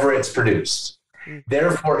whenever it's produced.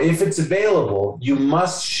 Therefore, if it's available, you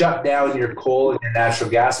must shut down your coal and your natural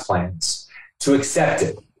gas plants to accept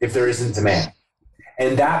it if there isn't demand.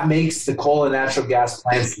 And that makes the coal and natural gas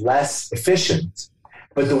plants less efficient.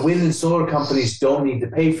 But the wind and solar companies don't need to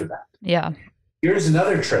pay for that. Yeah. Here's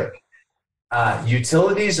another trick.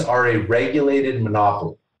 Utilities are a regulated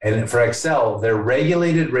monopoly. And for Xcel, their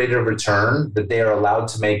regulated rate of return that they are allowed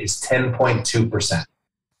to make is 10.2%.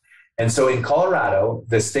 And so in Colorado,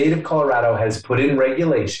 the state of Colorado has put in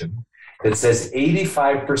regulation that says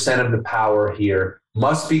 85% of the power here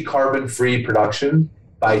must be carbon-free production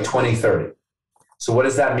by 2030. So what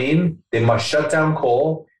does that mean? They must shut down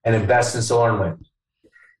coal and invest in solar and wind.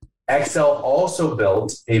 Xcel also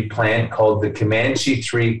built a plant called the Comanche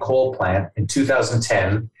 3 coal plant in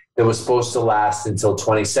 2010 that was supposed to last until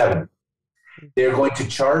 2070. They're going to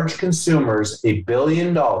charge consumers $1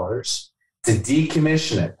 billion to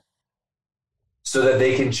decommission it so that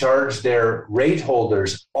they can charge their rate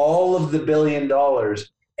holders all of the $1 billion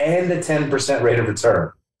and a 10% rate of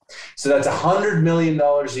return. So that's $100 million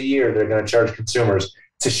a year they're going to charge consumers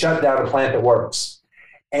to shut down a plant that works.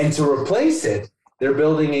 And to replace it, they're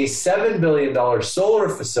building a $7 billion solar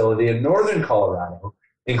facility in northern Colorado,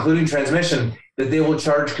 including transmission, that they will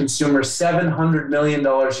charge consumers $700 million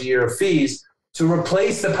a year of fees to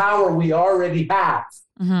replace the power we already have.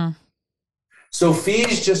 Mm-hmm. So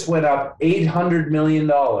fees just went up $800 million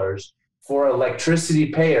for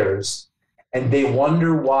electricity payers, and they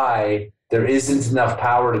wonder why there isn't enough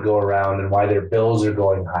power to go around and why their bills are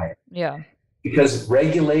going higher. Yeah. Because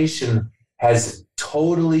regulation has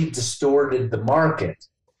totally distorted the market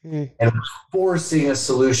and forcing a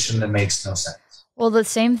solution that makes no sense. Well, the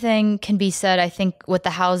same thing can be said, I think, with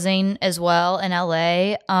the housing as well in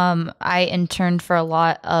LA. I interned for a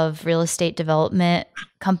lot of real estate development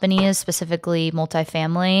companies, specifically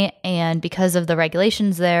multifamily. And because of the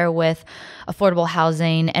regulations there with affordable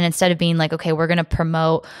housing, and instead of being like, okay, we're going to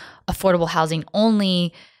promote affordable housing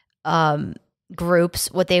only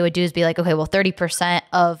groups, what they would do is be like, okay, well, 30%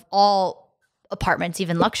 of all apartments,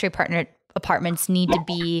 even luxury apartments, need to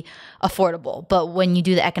be affordable. But when you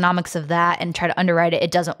do the economics of that and try to underwrite it, it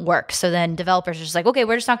doesn't work. So then developers are just like, okay,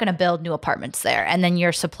 we're just not going to build new apartments there. And then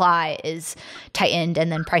your supply is tightened and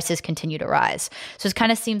then prices continue to rise. So it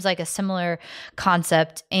kind of seems like a similar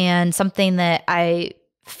concept, and something that I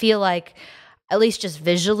feel like, at least just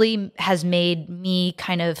visually, has made me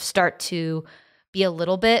kind of start to be a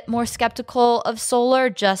little bit more skeptical of solar,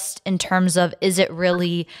 just in terms of, is it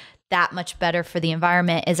really that much better for the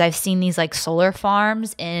environment? Is I've seen these like solar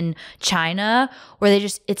farms in China where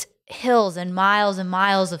it's hills and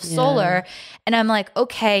miles of solar. And I'm like,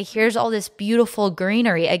 okay, here's all this beautiful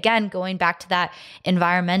greenery. Again, going back to that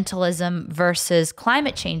environmentalism versus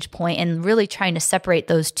climate change point, and really trying to separate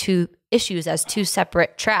those two issues as two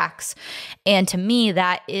separate tracks. And to me,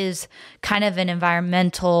 that is kind of an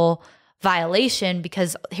environmental violation,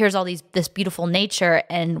 because here's all this beautiful nature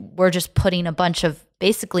and we're just putting a bunch of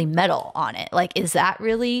basically metal on it. Like, is that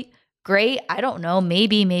really great? I don't know.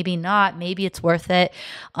 Maybe, maybe not. Maybe it's worth it.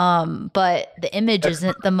 But the image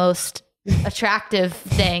isn't the most attractive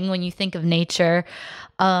thing when you think of nature.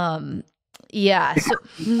 Yeah. So,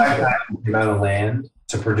 the amount of land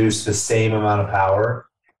to produce the same amount of power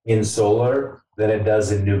in solar than it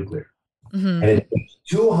does in nuclear. Mm-hmm. And it takes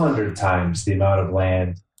 200 times the amount of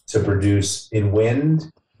land to produce in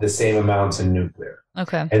wind the same amounts in nuclear.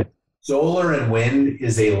 Okay. And solar and wind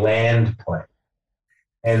is a land play.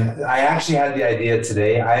 And I actually had the idea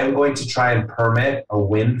today. I am going to try and permit a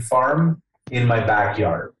wind farm in my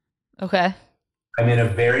backyard. Okay. I'm in a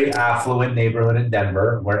very affluent neighborhood in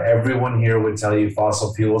Denver where everyone here would tell you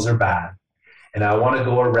fossil fuels are bad. And I want to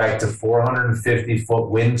go erect a 450-foot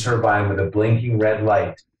wind turbine with a blinking red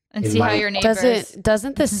light. And see how your neighbors...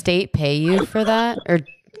 Doesn't the state pay you for that? Or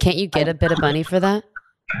can't you get a bit of money for that?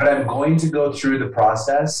 But I'm going to go through the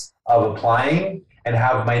process of applying and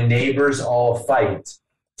have my neighbors all fight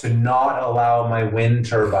to not allow my wind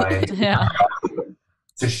turbine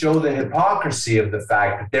to show the hypocrisy of the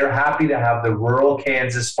fact that they're happy to have the rural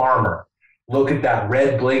Kansas farmer look at that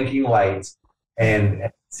red blinking light and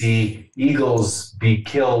see eagles be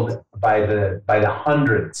killed by the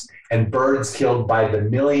hundreds and birds killed by the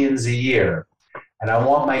millions a year. And I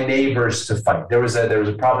want my neighbors to fight. There was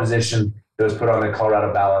a proposition that was put on the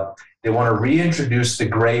Colorado ballot. They want to reintroduce the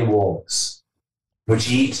gray wolves, which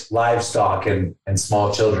eat livestock and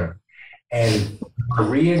small children, and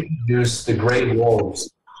reintroduce the gray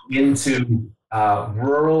wolves into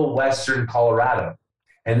rural Western Colorado.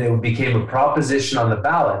 And it became a proposition on the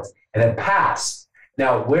ballot, and it passed.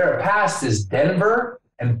 Now, where it passed is Denver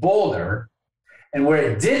and Boulder, and where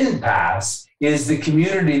it didn't pass is the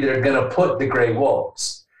community that are going to put the gray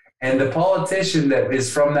wolves. And the politician that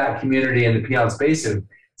is from that community in the Piceance Basin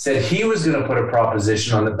said he was going to put a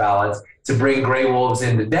proposition on the ballot to bring gray wolves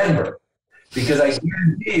into Denver. Because I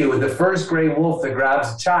guarantee you, the first gray wolf that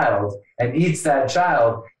grabs a child and eats that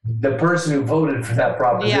child, the person who voted for that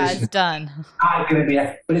proposition, it's done. Not going to be.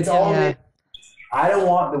 But it's all. Yeah. I don't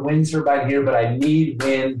want the wind turbine here, but I need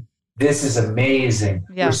wind. This is amazing.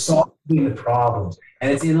 Yeah. We're solving the problems,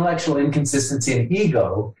 and it's intellectual inconsistency and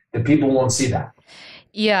ego that people won't see that.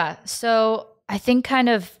 Yeah. So I think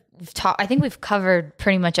we've covered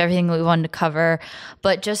pretty much everything that we wanted to cover,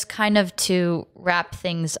 but just kind of to wrap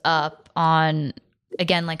things up on,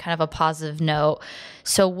 again, like kind of a positive note.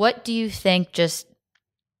 So what do you think, just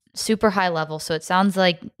super high level? So it sounds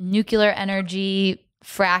like nuclear energy,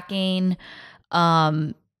 fracking,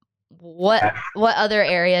 what other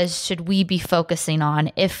areas should we be focusing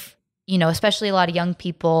on if, especially a lot of young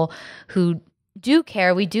people who do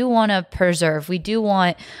care, we do want to preserve, we do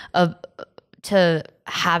want to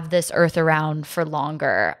have this earth around for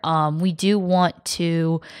longer. We do want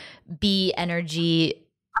to be energy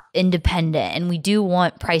independent, and we do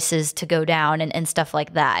want prices to go down and stuff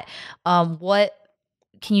like that. What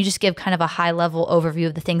can you just give kind of a high level overview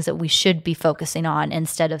of the things that we should be focusing on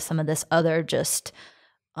instead of some of this other just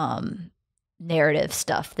narrative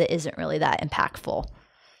stuff that isn't really that impactful?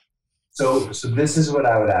 So this is what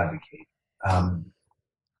I would advocate.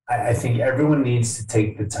 I think everyone needs to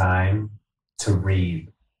take the time to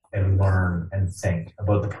read and learn and think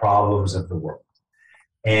about the problems of the world.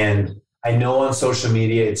 And I know on social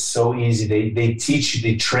media, it's so easy. They teach you,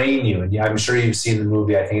 they train you. And I'm sure you've seen the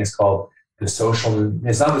movie. I think it's called it's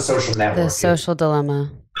not The Social Network. The Social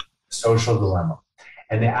Dilemma. Social Dilemma.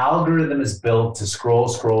 And the algorithm is built to scroll,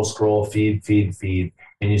 feed.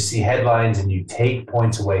 And you see headlines and you take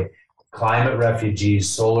points away. Climate refugees,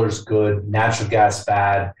 solar's good, natural gas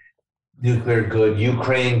bad, nuclear good,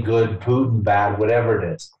 Ukraine good, Putin bad, whatever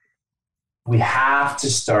it is. We have to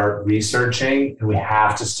start researching and we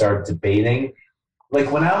have to start debating.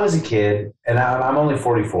 Like when I was a kid, and I'm only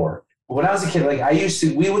 44, but when I was a kid,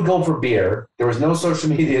 we would go for beer. There was no social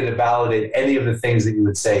media to validate any of the things that you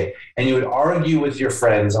would say. And you would argue with your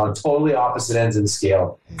friends on totally opposite ends of the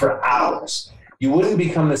scale for hours. You wouldn't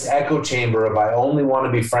become this echo chamber of I only want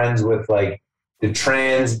to be friends with like the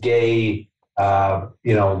trans, gay,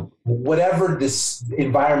 whatever this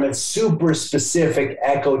environment, super specific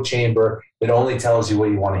echo chamber that only tells you what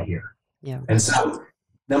you want to hear. Yeah. And so,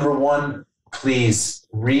 number one, please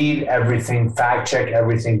read everything, fact check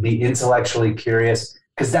everything, be intellectually curious,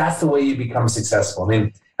 because that's the way you become successful. I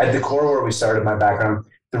mean, at the core where we started, my background,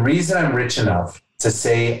 the reason I'm rich enough to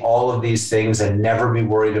say all of these things and never be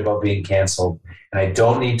worried about being canceled, and I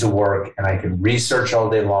don't need to work, and I can research all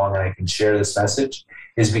day long, and I can share this message,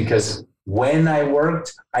 is because when I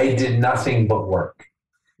worked, I did nothing but work.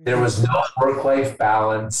 There was no work-life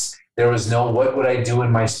balance. There was no what would I do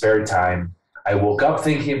in my spare time. I woke up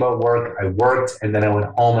thinking about work, I worked, and then I went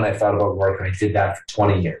home and I thought about work, and I did that for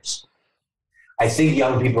 20 years. I think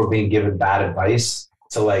young people are being given bad advice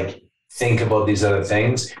to think about these other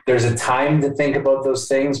things. There's a time to think about those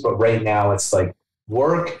things, but right now it's like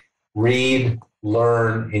work, read,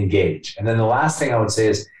 learn, engage. And then the last thing I would say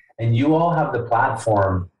is, and you all have the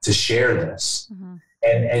platform to share this. Mm-hmm.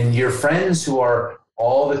 And your friends who are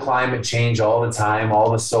all the climate change all the time,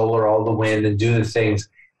 all the solar, all the wind, and do the things,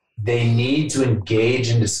 they need to engage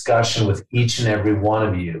in discussion with each and every one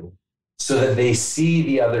of you so that they see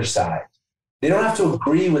the other side. They don't have to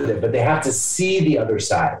agree with it, but they have to see the other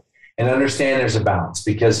side and understand there's a balance.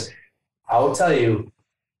 Because I will tell you,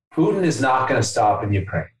 Putin is not going to stop in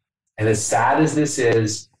Ukraine. And as sad as this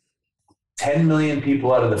is, 10 million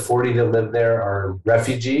people out of the 40 that live there are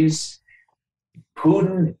refugees.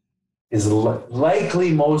 Putin is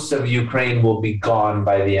likely most of Ukraine will be gone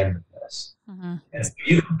by the end of this. Mm-hmm. And so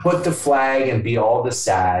you can put the flag and be all the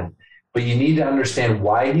sad, but you need to understand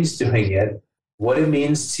why he's doing it, what it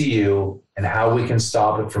means to you, and how we can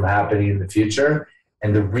stop it from happening in the future.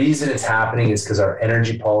 And the reason it's happening is because our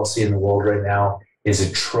energy policy in the world right now is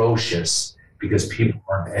atrocious because people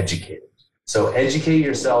aren't educated. So educate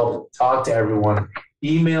yourself, talk to everyone,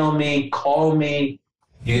 email me, call me.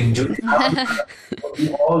 You can do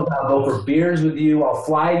I'll go for beers with you. I'll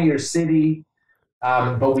fly to your city.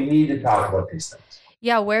 But we need to talk about these things.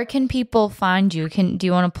 Yeah, where can people find you? Do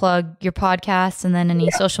you want to plug your podcast and then any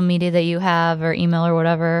social media that you have or email or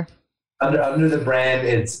whatever? Under the brand,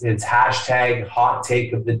 it's hashtag Hot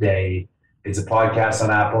Take of the Day. It's a podcast on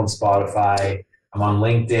Apple and Spotify. I'm on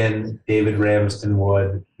LinkedIn, David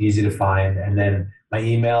Ramsden-Wood, easy to find. And then my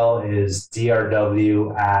email is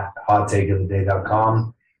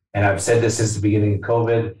drw@hottakeoftheday.com. And I've said this since the beginning of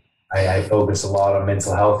COVID. I focus a lot on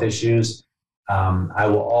mental health issues. I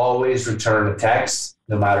will always return a text,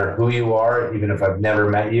 no matter who you are, even if I've never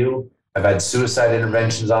met you. I've had suicide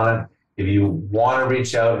interventions on it. If you want to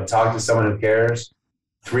reach out and talk to someone who cares,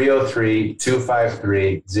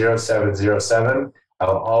 303-253-0707. I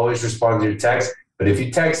will always respond to your text. But if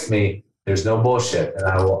you text me, there's no bullshit, and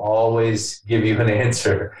I will always give you an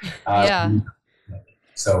answer.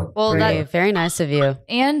 So, well, very nice of you.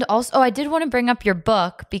 And also, I did want to bring up your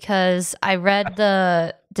book because I read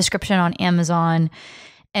the description on Amazon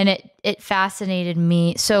and it fascinated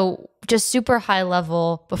me. So just super high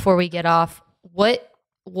level before we get off, what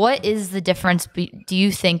is the difference, do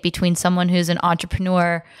you think, between someone who's an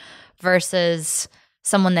entrepreneur versus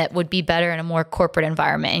someone that would be better in a more corporate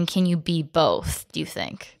environment? And can you be both, do you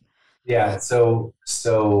think? Yeah. So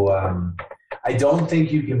I don't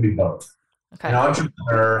think you can be both. Okay. An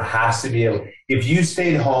entrepreneur has to be able, if you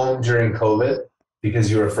stayed home during COVID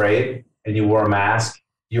because you were afraid and you wore a mask,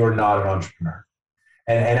 you are not an entrepreneur.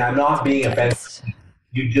 And I'm not being offensive.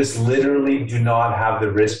 You just literally do not have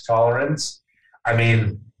the risk tolerance. I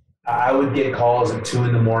mean, I would get calls at 2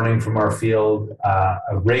 a.m. from our field.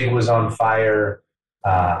 A rig was on fire.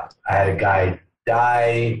 I had a guy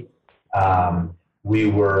die. We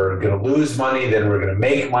were going to lose money, then we're going to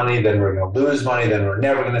make money, then we're going to lose money, then we're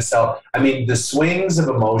never going to sell. I mean, the swings of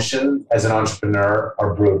emotion as an entrepreneur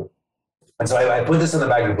are brutal. And so I put this on the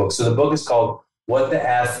back of the book. So the book is called What the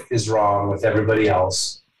F is Wrong with Everybody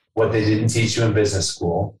Else, What They Didn't Teach You in Business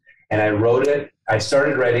School. And I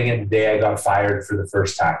started writing it the day I got fired for the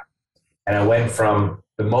first time. And I went from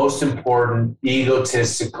the most important,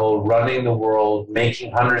 egotistical, running the world,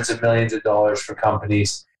 making hundreds of millions of dollars for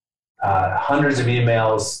companies, hundreds of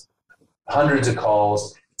emails, hundreds of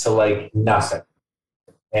calls, to like nothing.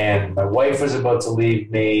 And my wife was about to leave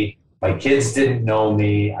me. My kids didn't know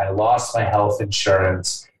me. I lost my health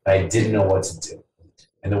insurance. And I didn't know what to do.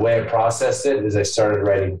 And the way I processed it is I started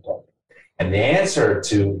writing a book. And the answer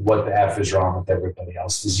to what the F is wrong with everybody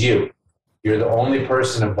else is you. You're the only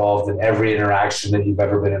person involved in every interaction that you've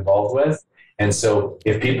ever been involved with. And so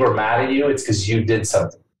if people are mad at you, it's because you did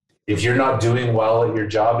something. If you're not doing well at your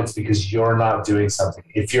job, it's because you're not doing something.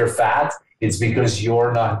 If you're fat, it's because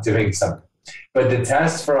you're not doing something. But the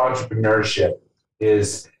test for entrepreneurship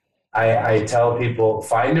is I tell people,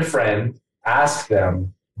 find a friend, ask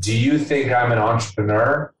them, do you think I'm an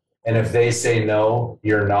entrepreneur? And if they say no,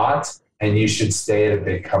 you're not, and you should stay at a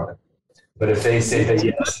big company. But if they say that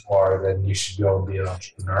yes, you are, then you should go and be an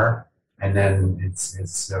entrepreneur. And then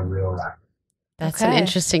it's a real ride. That's an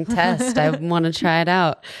interesting test. I want to try it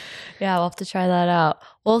out. Yeah, we'll have to try that out.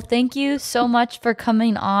 Well, thank you so much for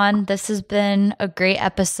coming on. This has been a great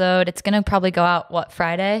episode. It's going to probably go out,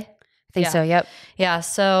 Friday? I think so, yep. Yeah,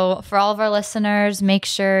 so for all of our listeners, make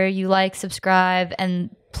sure you like, subscribe, and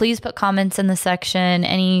please put comments in the section.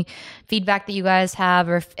 Any feedback that you guys have,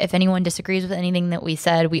 or if anyone disagrees with anything that we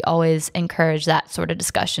said, we always encourage that sort of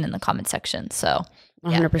discussion in the comment section. So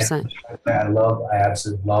 100%. I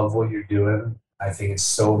absolutely love what you're doing. I think it's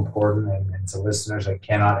so important, and to listeners, I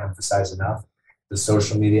cannot emphasize enough. The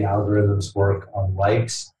social media algorithms work on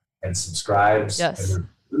likes and subscribes and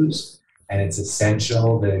reviews, and it's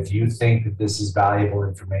essential that if you think that this is valuable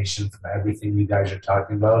information from everything you guys are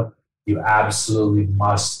talking about, you absolutely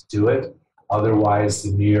must do it. Otherwise, the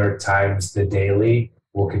New York Times, the Daily,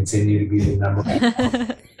 will continue to be the number one.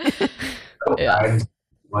 I'm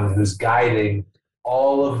one who's guiding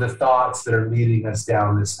all of the thoughts that are leading us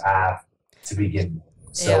down this path to begin with.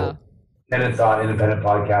 So, independent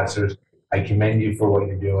podcasters, I commend you for what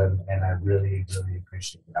you're doing, and I really, really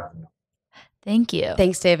appreciate you having me. Thank you.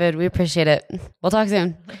 Thanks, David. We appreciate it. We'll talk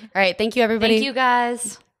soon. All right. Thank you, everybody. Thank you,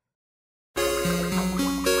 guys.